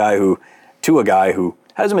time, to a guy who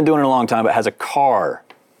hasn't been doing it a long time, but has a car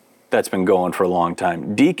that's been going for a long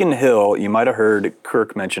time. Deacon Hill, you might have heard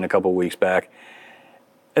Kirk mention a couple weeks back,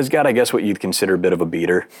 has got, I guess, what you'd consider a bit of a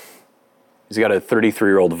beater. He's got a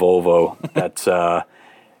 33-year-old Volvo that's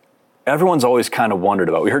everyone's always kind of wondered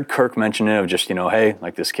about. We heard Kirk mention it of just, hey,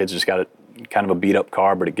 like this kid's just got a kind of a beat-up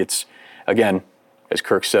car, but it gets, again, as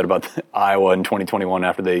Kirk said about Iowa in 2021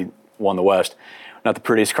 after they won the West, not the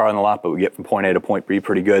prettiest car on the lot, but we get from point A to point B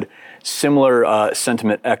pretty good. Similar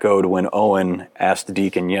sentiment echoed when Owen asked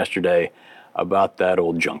Deacon yesterday about that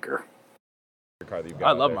old junker.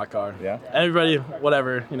 I love my car. Yeah. Everybody,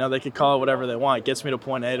 whatever, they could call it whatever they want. It gets me to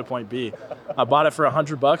point A to point B. I bought it for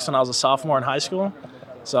 $100 when I was a sophomore in high school.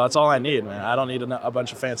 So that's all I need, man. I don't need a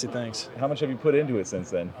bunch of fancy things. How much have you put into it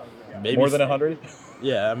since then? Maybe more than 100?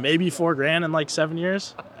 Yeah, maybe $4,000 in like 7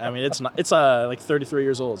 years. I mean, it's like 33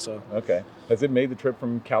 years old. So okay. Has it made the trip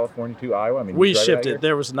from California to Iowa? I mean, we shipped it.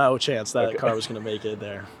 There was no chance that car was going to make it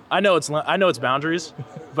there. I know its boundaries,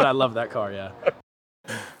 but I love that car. Yeah.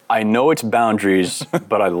 I know its boundaries,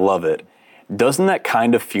 but I love it. Doesn't that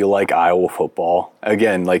kind of feel like Iowa football?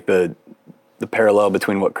 Again, like the parallel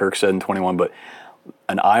between what Kirk said in 21, but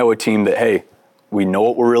an Iowa team that, hey, we know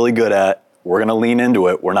what we're really good at. We're going to lean into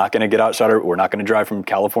it. We're not going to get outside. We're not going to drive from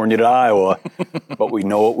California to Iowa, but we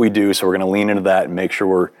know what we do, so we're going to lean into that and make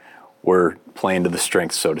sure we're playing to the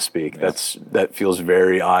strengths, so to speak. Yes. That feels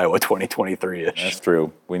very Iowa 2023-ish. That's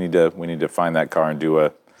true. We need to find that car and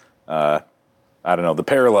do I don't know, the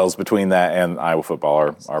parallels between that and Iowa football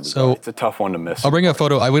are bizarre. So it's a tough one to miss. I'll bring a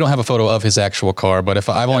photo. We don't have a photo of his actual car, but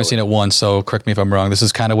I've only seen it once, so correct me if I'm wrong. This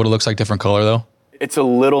is kind of what it looks like, different color though. It's a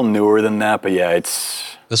little newer than that, but yeah, it's.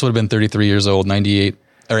 This would have been 33 years old, 98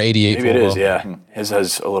 or 88. Maybe it is, yeah. His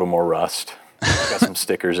has a little more rust. It's got some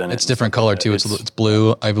stickers in it. It's different color too. It's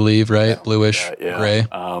blue, I believe, right? Yeah, bluish, gray.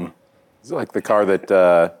 Is it like the car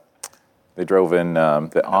that they drove in,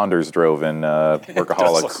 that Anders drove in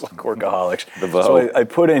Workaholics? Like Workaholics. So I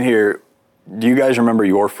put in here, do you guys remember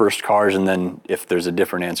your first cars? And then if there's a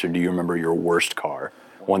different answer, do you remember your worst car?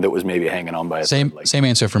 One that was maybe hanging on by a Same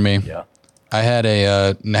answer for me. Yeah. I had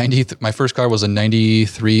a my first car was a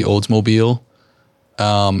 93 Oldsmobile.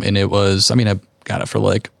 And it was, I got it for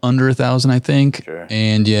like under $1,000, I think. Sure.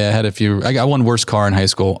 And yeah, I had a few. I got one worst car in high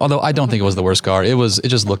school, although I don't think it was the worst car. It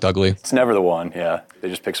just looked ugly. It's never the one. Yeah, they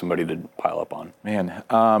just pick somebody to pile up on. Man,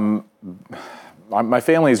 my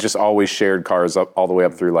family has just always shared cars all the way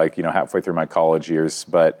up through halfway through my college years.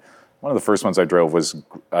 But one of the first ones I drove was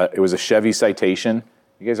it was a Chevy Citation.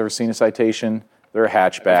 You guys ever seen a Citation? They're a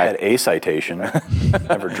hatchback. I had a Citation.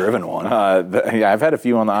 Never driven one. Yeah, I've had a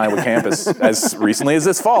few on the Iowa campus as recently as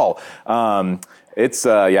this fall.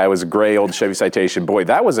 It was a gray old Chevy Citation. Boy,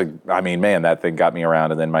 that was that thing got me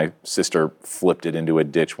around. And then my sister flipped it into a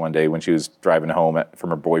ditch one day when she was driving home from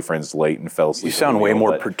her boyfriend's late and fell asleep. You sound way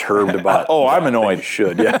more perturbed about Oh, I'm annoyed. You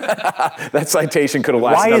should, yeah. That Citation could have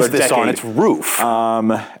lasted another decade. Why is this on its roof?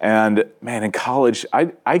 And man, in college,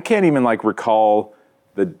 I can't even recall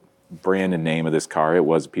the brand and name of this car. It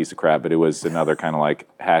was a piece of crap, but it was another kind of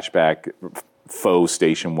hatchback faux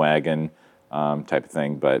station wagon type of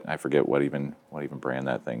thing. But I forget what even brand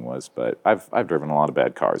that thing was. But I've driven a lot of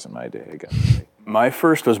bad cars in my day, I guess. My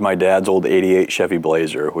first was my dad's old '88 Chevy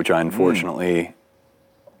Blazer, which I unfortunately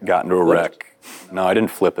got into a wreck. No, I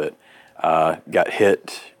didn't flip it. Got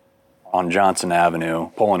hit on Johnson Avenue,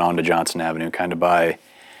 pulling onto Johnson Avenue, kind of by.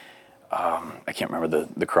 I can't remember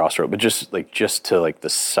the crossroad, but just to the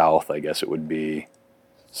south, I guess it would be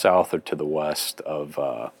south or to the west of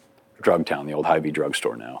Drugtown, the old Hy-Vee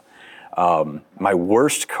drugstore now. My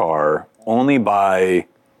worst car, only by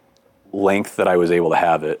length that I was able to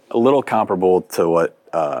have it, a little comparable to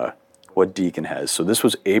what Deacon has. So this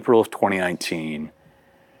was April of 2019.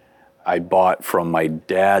 I bought from my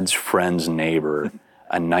dad's friend's neighbor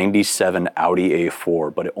a 97 Audi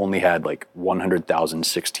A4, but it only had like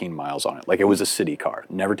 100,016 miles on it. Like it was a city car,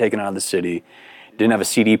 never taken out of the city. Didn't have a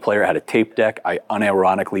CD player, had a tape deck. I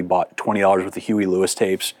unironically bought $20 worth of Huey Lewis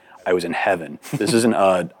tapes. I was in heaven. This isn't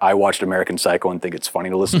I watched American Psycho and think it's funny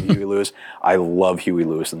to listen to Huey Lewis. I love Huey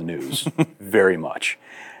Lewis and the News very much.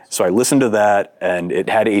 So I listened to that, and it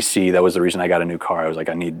had AC. That was the reason I got a new car. I was like,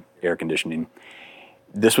 I need air conditioning.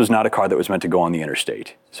 This was not a car that was meant to go on the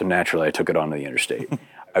interstate. So naturally, I took it onto the interstate.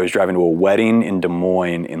 I was driving to a wedding in Des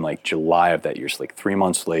Moines in like July of that year, so like 3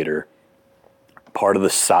 months later. Part of the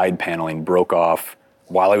side paneling broke off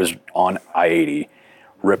while I was on I-80,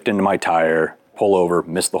 ripped into my tire, pull over,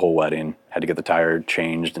 missed the whole wedding, had to get the tire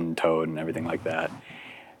changed and towed and everything like that.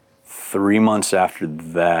 3 months after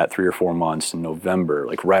that, 3 or 4 months in November,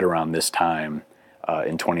 like right around this time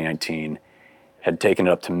in 2019, had taken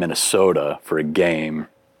it up to Minnesota for a game.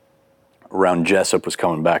 Around Jessup was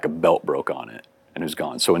coming back, a belt broke on it and it was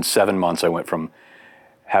gone. So in 7 months, I went from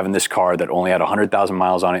having this car that only had 100,000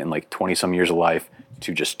 miles on it and like 20 some years of life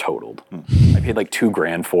to just totaled. I paid like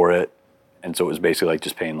 $2,000 for it. And so it was basically like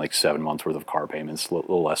just paying like 7 months worth of car payments, a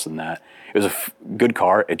little less than that. It was a good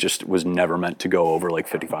car. It just was never meant to go over like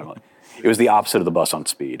 55 miles. It was the opposite of the bus on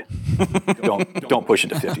speed. Don't push it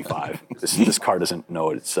to 55. This car doesn't know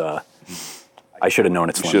it. It's I should have known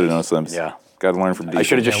its limits. Should have known its limits. Yeah. Got to learn from Deacon. I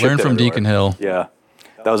should have just learned from Deacon Hill. Yeah.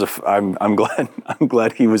 That was I'm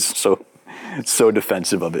glad he was so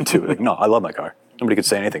defensive of it too. Like, no, I love my car. Nobody could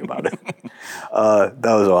say anything about it.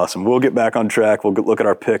 That was awesome. We'll get back on track. We'll look at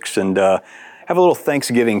our picks and have a little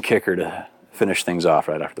Thanksgiving kicker to finish things off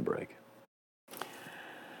right after the break.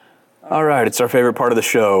 All right, it's our favorite part of the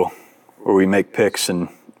show where we make picks and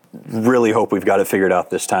really hope we've got it figured out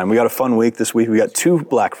this time. We got a fun week this week. We got 2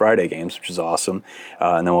 Black Friday games, which is awesome.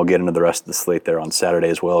 And then we'll get into the rest of the slate there on Saturday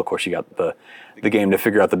as well. Of course, you got the game to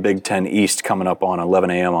figure out the Big Ten East coming up on 11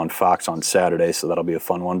 a.m. on Fox on Saturday, so that'll be a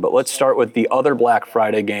fun one. But let's start with the other Black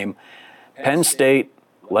Friday game. Penn State,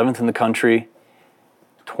 11th in the country,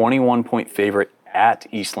 21-point favorite at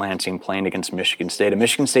East Lansing playing against Michigan State. A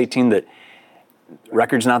Michigan State team that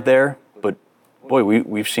record's not there, but boy,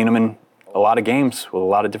 we've seen them in a lot of games with a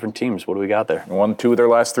lot of different teams. What do we got there? Won 2 of their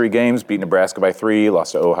last 3 games, beat Nebraska by 3,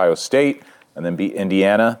 lost to Ohio State, and then beat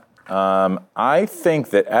Indiana. I think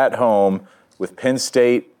that at home with Penn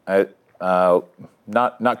State,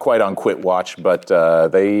 not quite on quit watch, but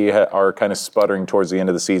they are kind of sputtering towards the end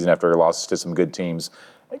of the season after losses to some good teams.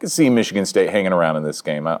 I can see Michigan State hanging around in this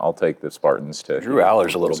game. I'll take the Spartans to. Drew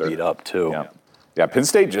Aller's a little beat up too. Yeah. Penn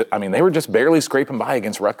State. They were just barely scraping by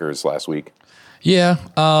against Rutgers last week. Yeah,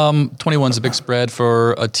 21's a big spread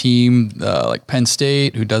for a team like Penn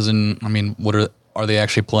State, who doesn't. What are they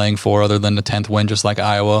actually playing for other than the 10th win, just like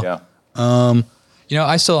Iowa? Yeah. I'm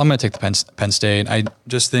going to take the Penn State. I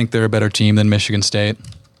just think they're a better team than Michigan State.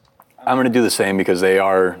 I'm going to do the same because they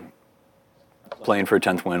are playing for a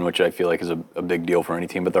 10th win, which I feel like is a big deal for any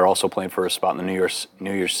team. But they're also playing for a spot in the New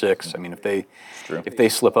Year's Six. If they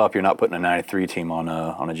slip up, you're not putting a 93 team on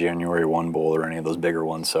a January 1 bowl or any of those bigger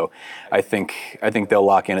ones. So I think they'll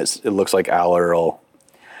lock in. It looks like Aller will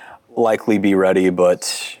likely be ready,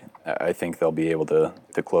 but I think they'll be able to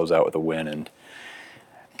close out with a win and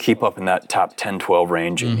keep up in that top 10-12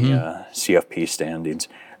 range in the CFP standings.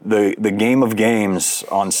 The game of games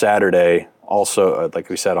on Saturday, also, like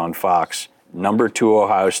we said, on Fox, number 2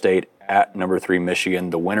 Ohio State at number 3 Michigan.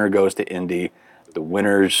 The winner goes to Indy. The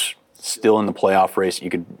winner's still in the playoff race. You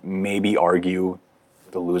could maybe argue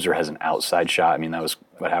the loser has an outside shot. That was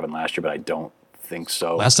what happened last year, but I don't think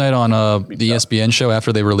so. Last night on the ESPN show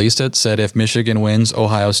after they released it, said if Michigan wins,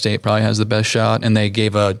 Ohio State probably has the best shot, and they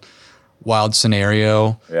gave a wild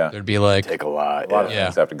scenario. Yeah. There'd be like take a lot of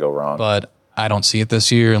things have to go wrong. But I don't see it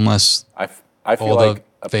this year unless I feel all like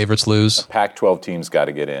the favorites lose. Pac-12 team's got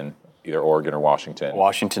to get in, either Oregon or Washington.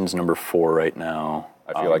 Washington's number 4 right now.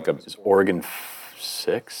 I feel like is Oregon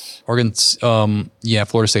 6? Oregon's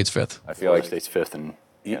Florida State's 5th. I feel like State's 5th, and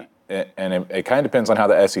it kind of depends on how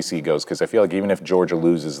the SEC goes, because I feel like even if Georgia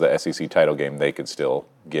loses the SEC title game, they could still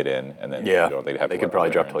get in, and then they could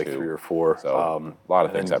probably drop to like 3 or 4. So a lot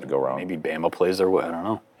of things have to go wrong. Maybe Bama plays their way. I don't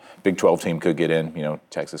know. Big 12 team could get in.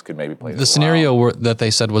 Texas could maybe play. The scenario that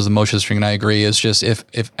they said was the most interesting, and I agree, is just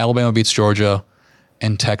if Alabama beats Georgia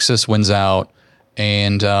and Texas wins out,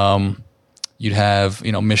 and you'd have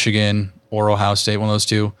Michigan or Ohio State, one of those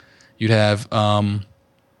two. You'd have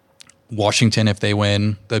Washington if they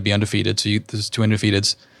win, they'd be undefeated. So there's 2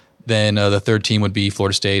 undefeateds. Then the third team would be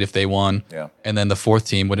Florida State if they won. Yeah. And then the fourth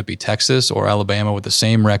team, would it be Texas or Alabama with the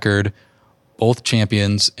same record, both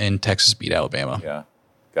champions, and Texas beat Alabama? Yeah.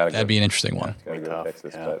 That'd be an interesting one. Gotta go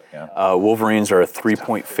Texas, but Wolverines are a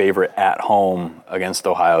 3-point favorite at home against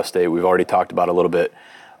Ohio State. We've already talked about a little bit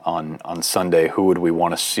on Sunday. Who would we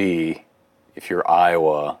want to see if you're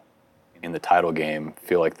Iowa in the title game? I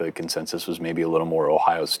feel like the consensus was maybe a little more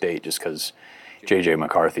Ohio State just because J.J.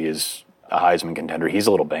 McCarthy is a Heisman contender. He's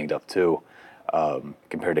a little banged up too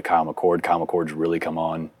compared to Kyle McCord. Kyle McCord's really come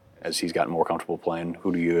on as he's gotten more comfortable playing.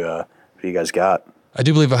 Who do you guys got? I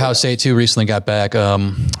do believe Ohio State, too, recently got back.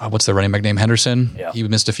 What's the running back name? Henderson. Yeah. He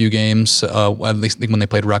missed a few games. At least when they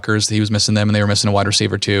played Rutgers, he was missing them, and they were missing a wide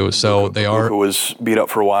receiver, too. So they are. Who was beat up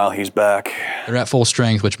for a while. He's back. They're at full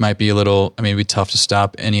strength, which might be a little, it'd be tough to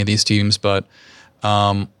stop any of these teams. But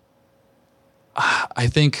I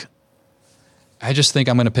just think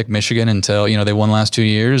I'm going to pick Michigan until, they won the last 2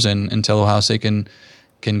 years and until Ohio State can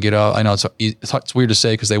get out. I know it's weird to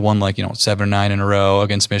say because they won 7 or 9 in a row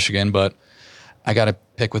against Michigan, but I got to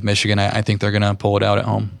pick with Michigan. I think they're going to pull it out at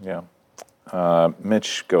home. Yeah.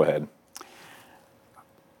 Mitch, go ahead.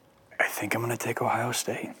 I think I'm going to take Ohio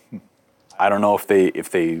State. I don't know if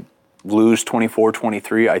they lose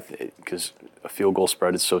 24-23 because a field goal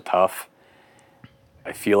spread is so tough.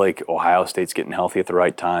 I feel like Ohio State's getting healthy at the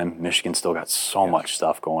right time. Michigan still got so much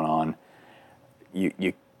stuff going on.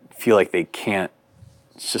 You feel like they can't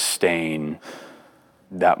sustain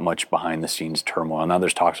that much behind the scenes turmoil. Now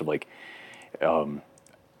there's talks of I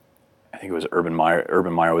think it was Urban Meyer.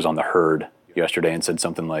 Urban Meyer was on the Herd yesterday and said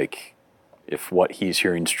something like, if what he's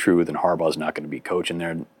hearing is true, then Harbaugh's not going to be coaching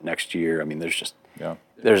there next year.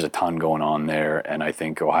 There's a ton going on there, and I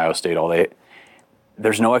think Ohio State,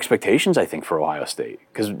 there's no expectations, I think, for Ohio State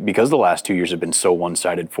because the last 2 years have been so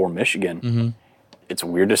one-sided for Michigan. Mm-hmm. It's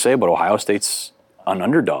weird to say, but Ohio State's an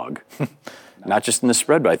underdog, not just in the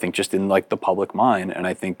spread, but I think just in the public mind, and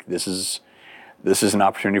I think this is an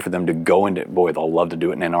opportunity for them to go into, boy, they'll love to do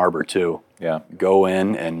it in Ann Arbor too. Yeah. Go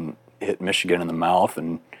in and hit Michigan in the mouth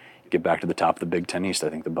and get back to the top of the Big Ten East. I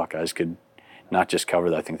think the Buckeyes could not just cover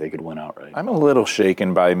that, I think they could win outright. I'm a little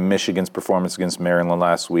shaken by Michigan's performance against Maryland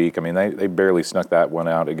last week. They barely snuck that one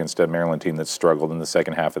out against a Maryland team that struggled in the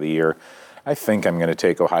second half of the year. I think I'm going to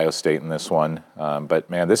take Ohio State in this one. But,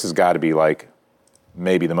 man, this has got to be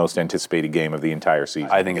maybe the most anticipated game of the entire season.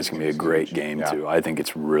 I think it's going to be a great game, too. I think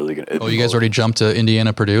it's really going to. Oh, you guys already jumped to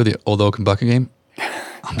Indiana-Purdue, the Old Oak and Bucket game?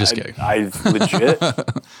 I'm just kidding. I legit,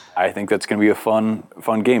 I think that's going to be a fun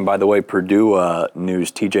game. By the way, Purdue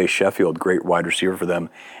news, TJ Sheffield, great wide receiver for them,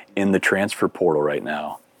 in the transfer portal right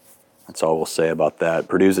now. That's all we'll say about that.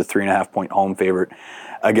 Purdue's a 3.5-point home favorite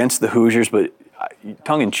against the Hoosiers, but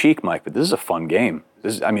tongue-in-cheek, Mike, but this is a fun game.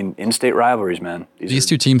 In-state rivalries, man. These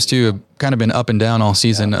two teams, too, have kind of been up and down all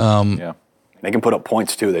season. Yeah. They can put up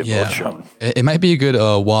points, too. They've both shown. It might be a good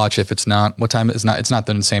watch if it's not. What time? It's not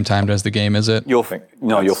the same time as the game, is it? You'll flip in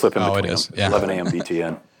between. Oh, it is. Yeah. 11 a.m.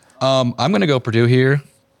 BTN. I'm going to go Purdue here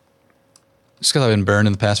just because I've been burned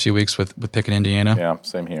in the past few weeks with picking Indiana. Yeah,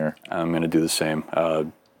 same here. I'm going to do the same.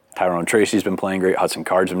 Tyrone Tracy's been playing great. Hudson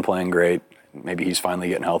Card's been playing great. Maybe he's finally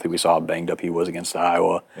getting healthy. We saw how banged up he was against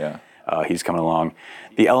Iowa. Yeah. He's coming along.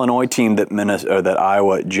 The Illinois team that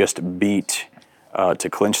Iowa just beat to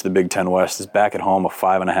clinch the Big Ten West is back at home, a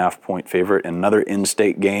 5.5-point favorite. In another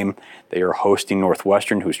in-state game, they are hosting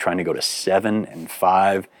Northwestern, who's trying to go to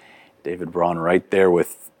 7-5. David Braun right there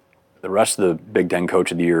with the rest of the Big Ten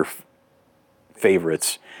Coach of the Year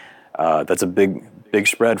favorites. That's a big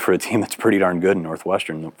spread for a team that's pretty darn good in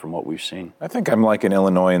Northwestern from what we've seen. I think I'm liking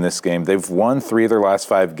Illinois in this game. They've won 3 of their last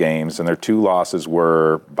 5 games, and their 2 losses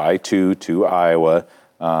were by 2 to Iowa,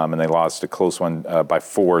 and they lost a close one by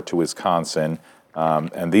 4 to Wisconsin.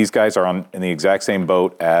 And these guys are in the exact same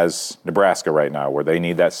boat as Nebraska right now, where they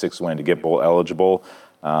need that 6th win to get bowl eligible.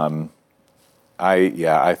 I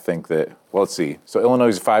think that. Well, let's see. So Illinois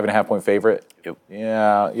is a 5.5-point favorite. Yep.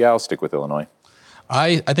 Yeah. I'll stick with Illinois.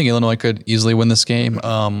 I think Illinois could easily win this game.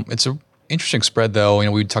 It's an interesting spread, though.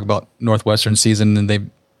 We talk about Northwestern season, and they've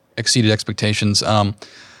exceeded expectations.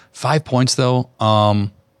 5 points, though. I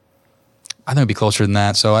think it'd be closer than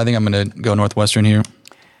that. So I think I'm going to go Northwestern here.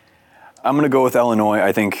 I'm going to go with Illinois.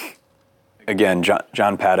 I think, again,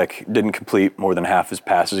 John Paddock didn't complete more than half his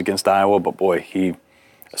passes against Iowa, but boy, he,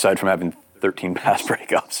 aside from having 13 pass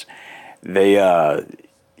breakups,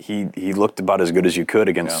 he looked about as good as you could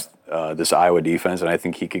against this Iowa defense, and I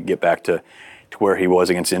think he could get back to where he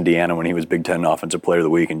was against Indiana when he was Big Ten Offensive Player of the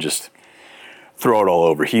Week and just throw it all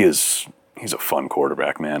over. He's He's a fun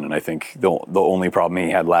quarterback, man, and I think the only problem he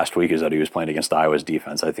had last week is that he was playing against Iowa's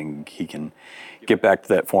defense. I think he can get back to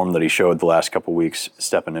that form that he showed the last couple weeks,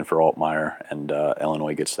 stepping in for Altmaier, and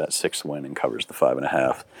Illinois gets that 6th win and covers the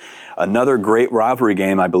 5.5. Another great rivalry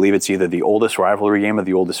game. I believe it's either the oldest rivalry game or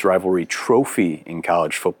the oldest rivalry trophy in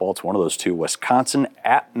college football. It's one of those two. Wisconsin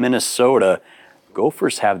at Minnesota.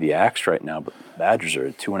 Gophers have the axe right now, but Badgers are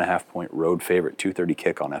a 2.5-point road favorite, 2:30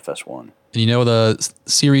 kick on FS1. And you know the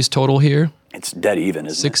series total here? It's dead even,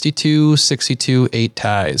 isn't 62, 62, 8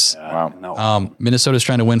 ties. Wow. No. Minnesota's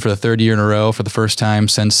trying to win for the 3rd year in a row for the first time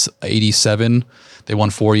since 87. They won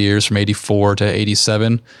 4 years from 84 to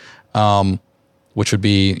 87, which would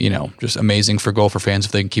be, just amazing for Gopher fans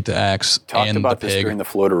if they can keep the axe Talked and about the this pig. during the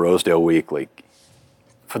Florida Rosedale week. Like,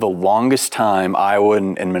 for the longest time, Iowa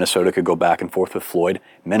and Minnesota could go back and forth with Floyd.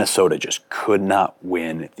 Minnesota just could not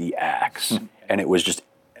win the axe. And it was just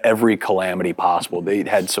every calamity possible. They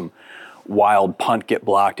had some wild punt get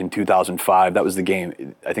blocked in 2005. That was the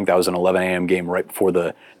game. I think that was an 11 a.m. game right before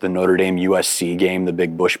the Notre Dame USC game, the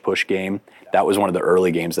big Bush push game. That was one of the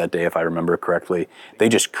early games that day, if I remember correctly. They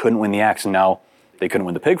just couldn't win the axe. And now they couldn't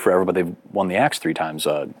win the pig forever, but they've won the axe 3 times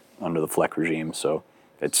under the Fleck regime. So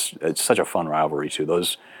it's such a fun rivalry too.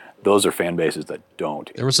 Those are fan bases that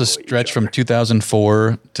don't. There was a stretch from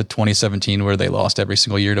 2004 to 2017 where they lost every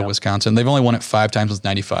single year to Wisconsin. They've only won it 5 times since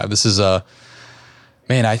 95. This is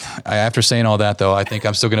man. I after saying all that though, I think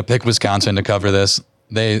I'm still going to pick Wisconsin to cover this.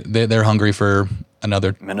 They're hungry for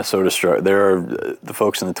another. Minnesota, the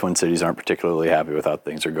folks in the Twin Cities aren't particularly happy with how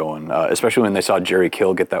things are going, especially when they saw Jerry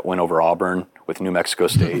Kill get that win over Auburn with New Mexico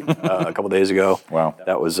State a couple days ago. Wow.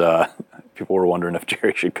 That was, people were wondering if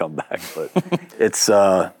Jerry should come back, but it's,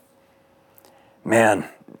 man,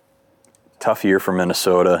 tough year for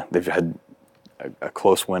Minnesota. They've had a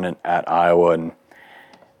close win at Iowa, and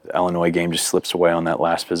the Illinois game just slips away on that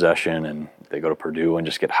last possession, and they go to Purdue and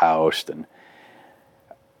just get housed, and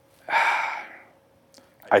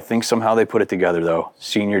I think somehow they put it together, though.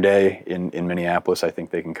 Senior day in Minneapolis, I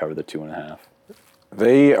think they can cover the 2.5.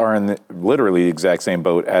 They are in literally the exact same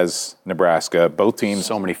boat as Nebraska. Both teams.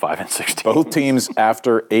 So many 5 and 6 teams. Both teams,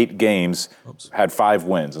 after 8 games, had 5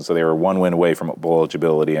 wins, and so they were 1 win away from bowl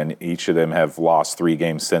eligibility, and each of them have lost 3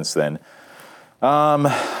 games since then.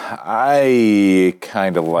 I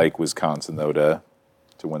kind of like Wisconsin, though, to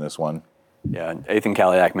win this one. Yeah, Ethan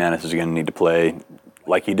Kaliak-Manis is going to need to play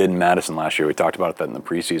like he did in Madison last year. We talked about that in the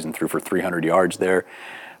preseason, threw for 300 yards there.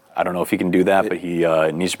 I don't know if he can do that, but he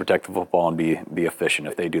needs to protect the football and be efficient.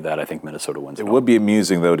 If they do that, I think Minnesota wins. It would be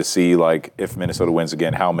amusing, though, to see, like, if Minnesota wins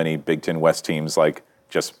again, how many Big Ten West teams, like,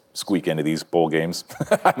 just squeak into these bowl games.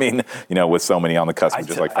 I mean, with so many on the cusp,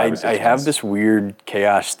 just like 5 or 6 I have wins. this weird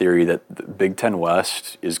chaos theory that the Big Ten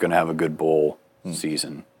West is going to have a good bowl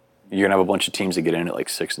season. You're going to have a bunch of teams that get in at like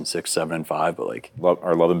 6 and 6, 7 and 5, but like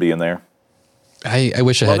Are Love and being there? I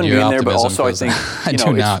wish I had your optimism. There, but also I think I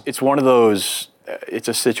do not. It's one of those. It's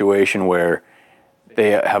a situation where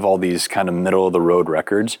they have all these kind of middle of the road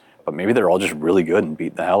records, but maybe they're all just really good and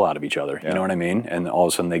beat the hell out of each other. Yeah. You know what I mean? And all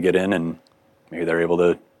of a sudden they get in and maybe they're able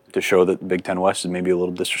to show that Big Ten West is maybe a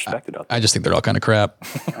little disrespected out there. I just think they're all kind of crap.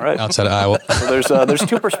 All right. Outside of Iowa. So there's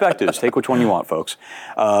 2 perspectives. Take which one you want, folks.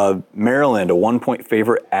 Maryland, a 1-point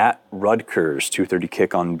favorite at Rutgers, 2:30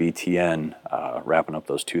 kick on BTN, wrapping up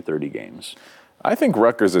those 2:30 games. I think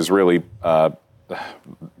Rutgers is really,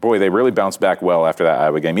 they really bounced back well after that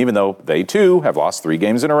Iowa game, even though they too have lost 3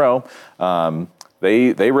 games in a row.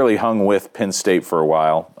 They really hung with Penn State for a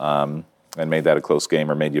while and made that a close game,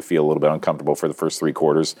 or made you feel a little bit uncomfortable for the first 3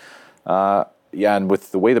 quarters. And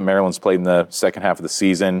with the way that Maryland's played in the second half of the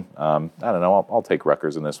season, I don't know, I'll take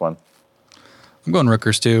Rutgers in this one. I'm going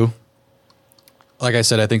Rutgers too. Like I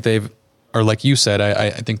said, I think like you said, I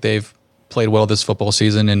think they've played well this football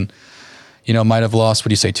season, and might have lost,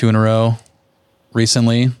 2 in a row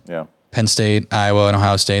recently. Yeah. Penn State, Iowa, and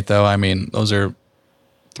Ohio State, though. I mean, those are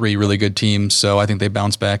 3 really good teams, so I think they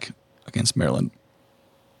bounce back against Maryland.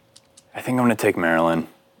 I think I'm going to take Maryland.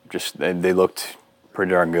 Just they looked pretty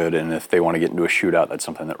darn good, and if they want to get into a shootout, that's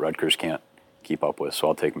something that Rutgers can't keep up with. So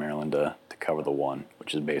I'll take Maryland to cover the 1,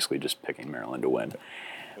 which is basically just picking Maryland to win.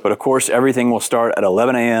 But of course, everything will start at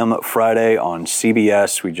 11 a.m. Friday on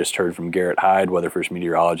CBS. We just heard from Garrett Hyde, weather first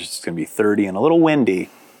meteorologist. It's going to be 30 and a little windy.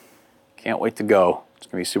 Can't wait to go. It's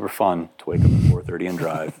going to be super fun to wake up at 4:30 and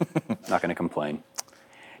drive. Not going to complain.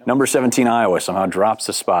 Number 17, Iowa, somehow drops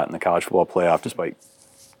the spot in the college football playoff despite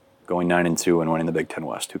going 9-2 and winning the Big Ten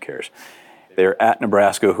West. Who cares? They're at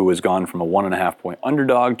Nebraska, who has gone from a 1.5-point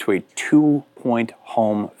underdog to a 2-point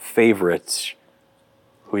home favorite.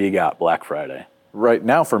 Who you got, Black Friday? Right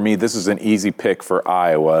now, for me, this is an easy pick for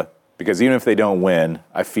Iowa Because even if they don't win,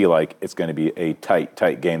 I feel like it's going to be a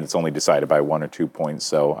tight game that's only decided by 1 or 2 points.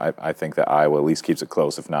 So I think that Iowa at least keeps it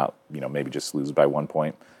close, if not, maybe just loses by 1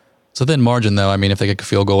 point. So then margin, though, I mean, if they get a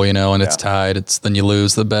field goal, and it's tied, then you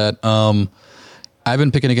lose the bet. I've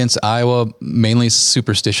been picking against Iowa mainly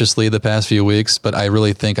superstitiously the past few weeks, but I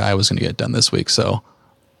really think Iowa's going to get it done this week. So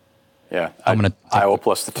yeah, I'm going to Iowa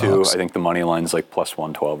plus the 2. I think the money line's like plus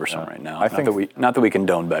 112 or something right now. Not that we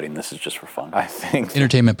condone betting. This is just for fun. I think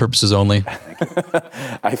entertainment purposes only.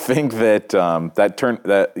 I think that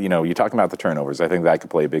you're talking about the turnovers. I think that could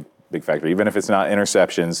play a big factor, even if it's not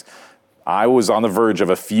interceptions. I was on the verge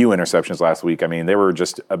of a few interceptions last week. I mean, they were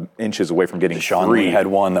just inches away from getting Deshaun 3. Lee had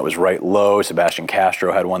one that was right low. Sebastian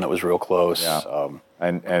Castro had one that was real close. Yeah.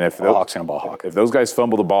 And if Hawks and a ball hawk. If those guys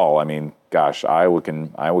fumble the ball, I mean, gosh, Iowa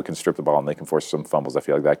can strip the ball and they can force some fumbles. I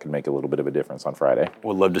feel like that could make a little bit of a difference on Friday.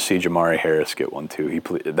 Would love to see Jamari Harris get one too.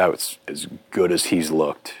 That was as good as he's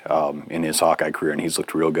looked in his Hawkeye career, and he's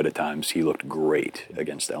looked real good at times. He looked great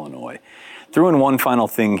against Illinois. Threw in one final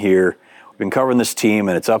thing here. We've been covering this team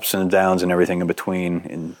and its ups and downs and everything in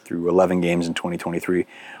between through 11 games in 2023.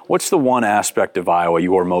 What's the one aspect of Iowa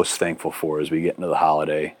you are most thankful for as we get into the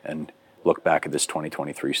holiday and look back at this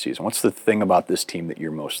 2023 season? What's the thing about this team that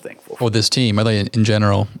you're most thankful for? Or this team, I think in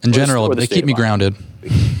general. In general, they keep me grounded.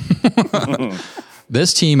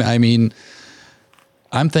 This team, I mean,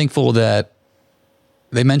 I'm thankful that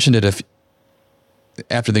they mentioned it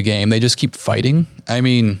after the game. They just keep fighting. I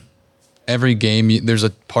mean, every game, there's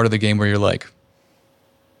a part of the game where you're like,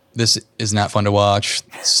 this is not fun to watch.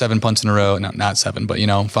 7 punts in a row. No, not 7, but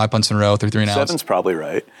 5 punts in a row, 3 and outs. 7's probably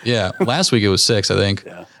right. Yeah. Last week it was 6, I think.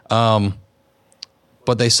 Yeah.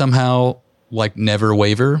 But they somehow never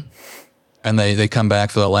waver, and they come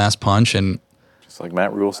back for that last punch. And just like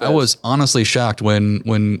Matt Rule said, I was honestly shocked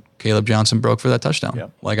when Caleb Johnson broke for that touchdown.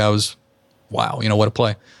 Yeah. I was, wow, what a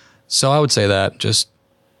play. So I would say that just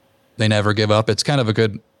they never give up. It's kind of a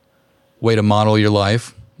good way to model your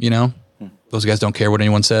life. Those guys don't care what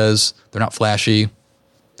anyone says. They're not flashy.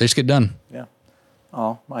 They just get done. Yeah.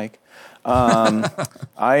 Oh, Mike. More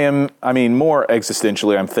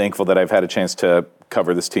existentially, I'm thankful that I've had a chance to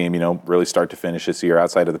cover this team, really start to finish this year.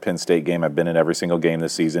 Outside of the Penn State game, I've been in every single game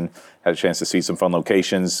this season. Had a chance to see some fun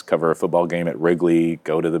locations, cover a football game at Wrigley,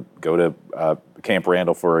 go to Camp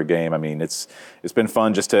Randall for a game. I mean, it's been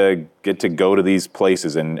fun just to get to go to these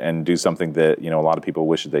places and do something that a lot of people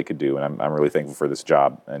wish that they could do. And I'm really thankful for this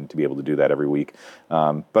job and to be able to do that every week.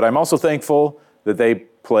 But I'm also thankful that they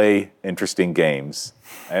play interesting games.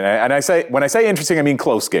 And when I say interesting, I mean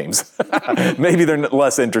close games. Maybe they're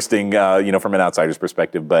less interesting, from an outsider's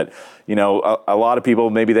perspective. But, a lot of people,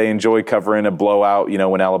 maybe they enjoy covering a blowout,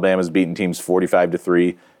 when Alabama's beating teams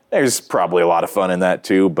 45-3. There's probably a lot of fun in that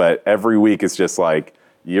too. But every week it's just like,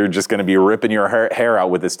 you're just going to be ripping your hair out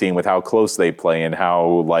with this team with how close they play and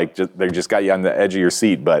how they just got you on the edge of your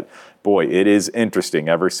seat. But boy, it is interesting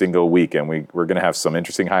every single week. And we're going to have some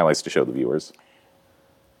interesting highlights to show the viewers.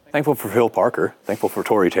 Thankful for Phil Parker. Thankful for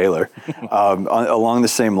Tory Taylor. Along the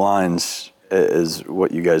same lines as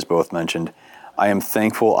what you guys both mentioned, I am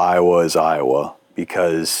thankful Iowa is Iowa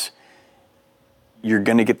because you're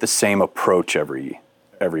going to get the same approach every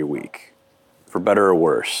week. For better or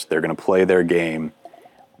worse, they're going to play their game,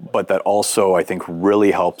 but that also, I think,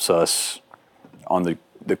 really helps us on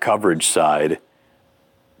the coverage side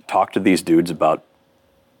talk to these dudes about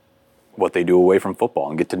what they do away from football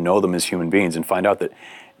and get to know them as human beings and find out that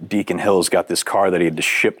Deacon Hill's got this car that he had to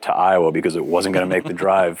ship to Iowa because it wasn't going to make the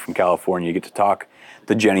drive from California. You get to talk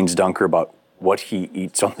to Jennings Dunker about what he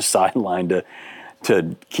eats on the sideline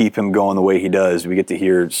to keep him going the way he does. We get to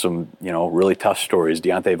hear some, really tough stories.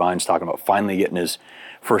 Deontay Vine's talking about finally getting his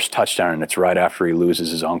first touchdown, and it's right after he loses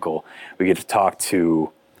his uncle. We get to talk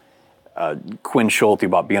to Quinn Schulte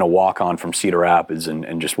about being a walk-on from Cedar Rapids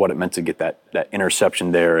and just what it meant to get that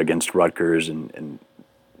interception there against Rutgers and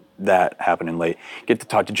that happening late. Get to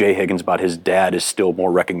talk to Jay Higgins about his dad is still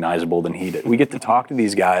more recognizable than he did. We get to talk to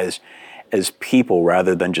these guys as people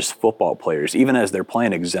rather than just football players, even as they're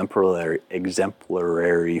playing exemplary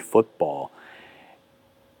football.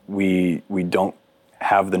 We don't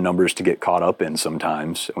have the numbers to get caught up in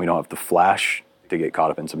sometimes, and we don't have the flash to get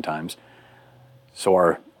caught up in sometimes. So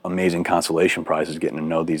our amazing consolation prize is getting to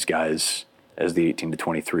know these guys as the 18 to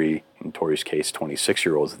 23, in Tori's case,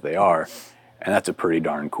 26-year-olds that they are. And that's a pretty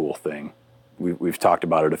darn cool thing. We've talked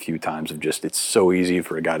about it a few times of just it's so easy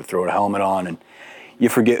for a guy to throw a helmet on and you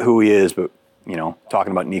forget who he is. But,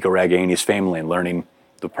 talking about Nico Ragaini's family and learning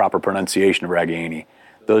the proper pronunciation of Ragaini,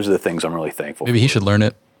 those are the things I'm really thankful for. Maybe he should learn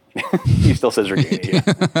it. He still says Regaini.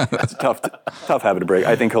 Yeah. That's a tough habit to break.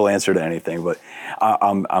 I think he'll answer to anything, but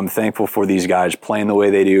I'm thankful for these guys playing the way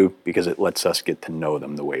they do because it lets us get to know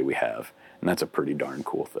them the way we have, and that's a pretty darn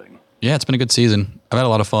cool thing. Yeah, it's been a good season. I've had a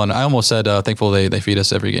lot of fun. I almost said thankful they feed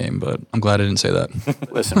us every game, but I'm glad I didn't say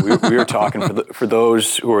that. Listen, we were talking for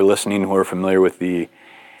those who are listening who are familiar with the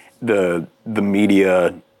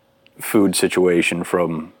media food situation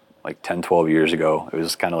from like 10, 12 years ago. It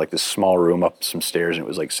was kind of like this small room up some stairs, and it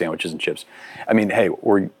was like sandwiches and chips. I mean, hey,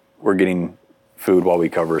 we're getting food while we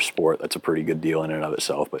cover a sport. That's a pretty good deal in and of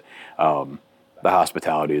itself, but the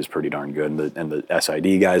hospitality is pretty darn good. And the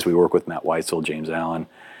SID guys we work with, Matt Weitzel, James Allen,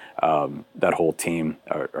 that whole team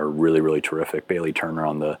are really, really terrific. Bailey Turner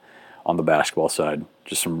on the basketball side,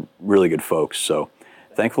 just some really good folks. So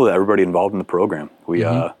thankful to everybody involved in the program. We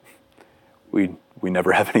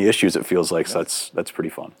never have any issues, it feels like, so that's pretty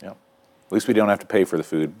fun. Yeah. At least we don't have to pay for the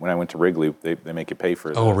food. When I went to Wrigley, they make you pay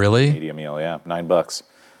for the really? media meal. Yeah, $9.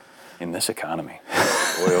 In this economy.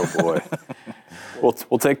 Boy, oh boy.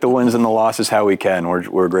 We'll take the wins and the losses how we can.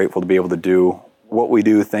 We're grateful to be able to do what we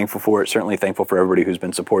do, thankful for it, certainly thankful for everybody who's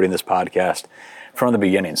been supporting this podcast from the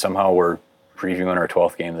beginning. Somehow we're previewing our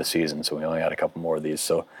 12th game this season, so we only had a couple more of these.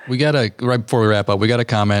 So we got right before we wrap up, we got a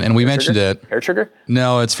comment, and we mentioned it. Hair trigger?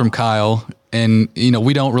 No, it's from Kyle, and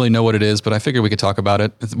we don't really know what it is, but I figured we could talk about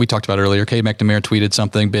it. We talked about it earlier. Kate McNamara tweeted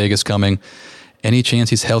something big is coming. Any chance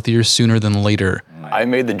he's healthier sooner than later? I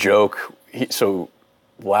made the joke. So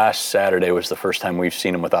last Saturday was the first time we've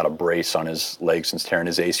seen him without a brace on his leg since tearing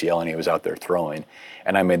his ACL, and he was out there throwing.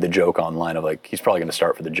 And I made the joke online of like, he's probably going to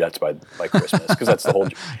start for the Jets by Christmas, because that's the whole.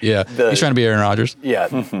 Yeah, he's trying to be Aaron Rodgers. Yeah,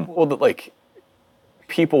 well, like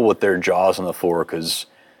people with their jaws on the floor, because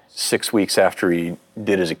 6 weeks after he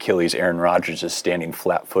did his Achilles, Aaron Rodgers is standing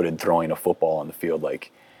flat-footed throwing a football on the field.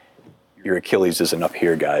 Like, your Achilles isn't up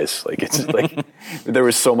here, guys. Like, it's like there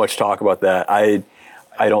was so much talk about that. I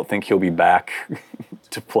don't think he'll be back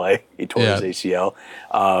to play. He tore his ACL.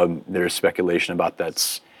 There's speculation about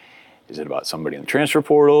is it about somebody in the transfer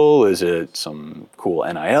portal? Is it some cool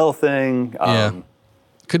NIL thing?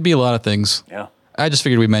 Could be a lot of things. Yeah. I just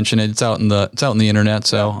figured we'd mention it. It's out in the internet,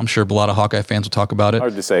 so I'm sure a lot of Hawkeye fans will talk about it.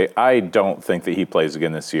 Hard to say. I don't think that he plays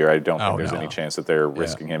again this year. I don't think there's any chance that they're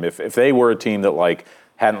risking him. If they were a team that like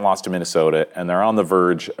hadn't lost to Minnesota and they're on the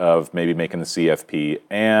verge of maybe making the CFP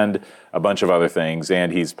and a bunch of other things,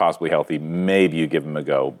 and he's possibly healthy, maybe you give him a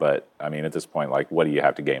go. But I mean, at this point, like, what do you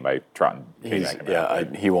have to gain by trotting?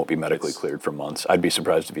 He won't be medically cleared for months. I'd be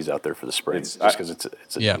surprised if he's out there for the spring, just because it's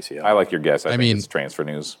a ACL. I like your guess. I mean, it's transfer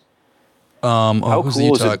news. Who's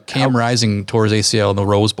cool the Cam Rising tore his ACL in the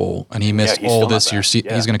Rose Bowl, and he missed all this year. He's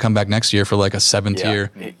going to come back next year for like a seventh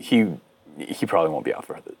year. He probably won't be out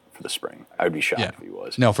for the spring. I would be shocked if he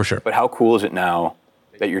was. No, for sure. But how cool is it now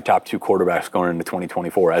that your top two quarterbacks going into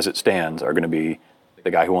 2024, as it stands, are going to be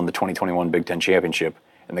the guy who won the 2021 Big Ten championship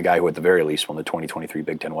and the guy who at the very least won the 2023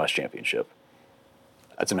 Big Ten West championship?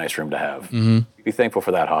 That's a nice room to have. Mm-hmm. Be thankful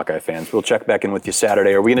for that, Hawkeye fans. We'll check back in with you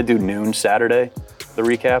Saturday. Are we going to do noon Saturday, the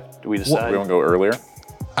recap? Do we decide? We want to go earlier?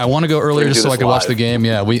 I want to go earlier just so I can watch the game.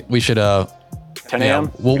 Yeah, we should 10 a.m.? Yeah,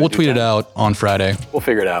 we'll tweet it out on Friday. We'll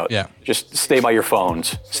figure it out. Yeah. Just stay by your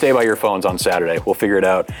phones. Stay by your phones on Saturday. We'll figure it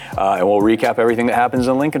out. And we'll recap everything that happens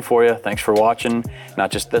in Lincoln for you. Thanks for watching,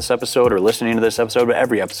 not just this episode or listening to this episode, but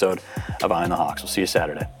every episode of Eye on the Hawks. We'll see you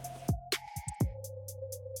Saturday.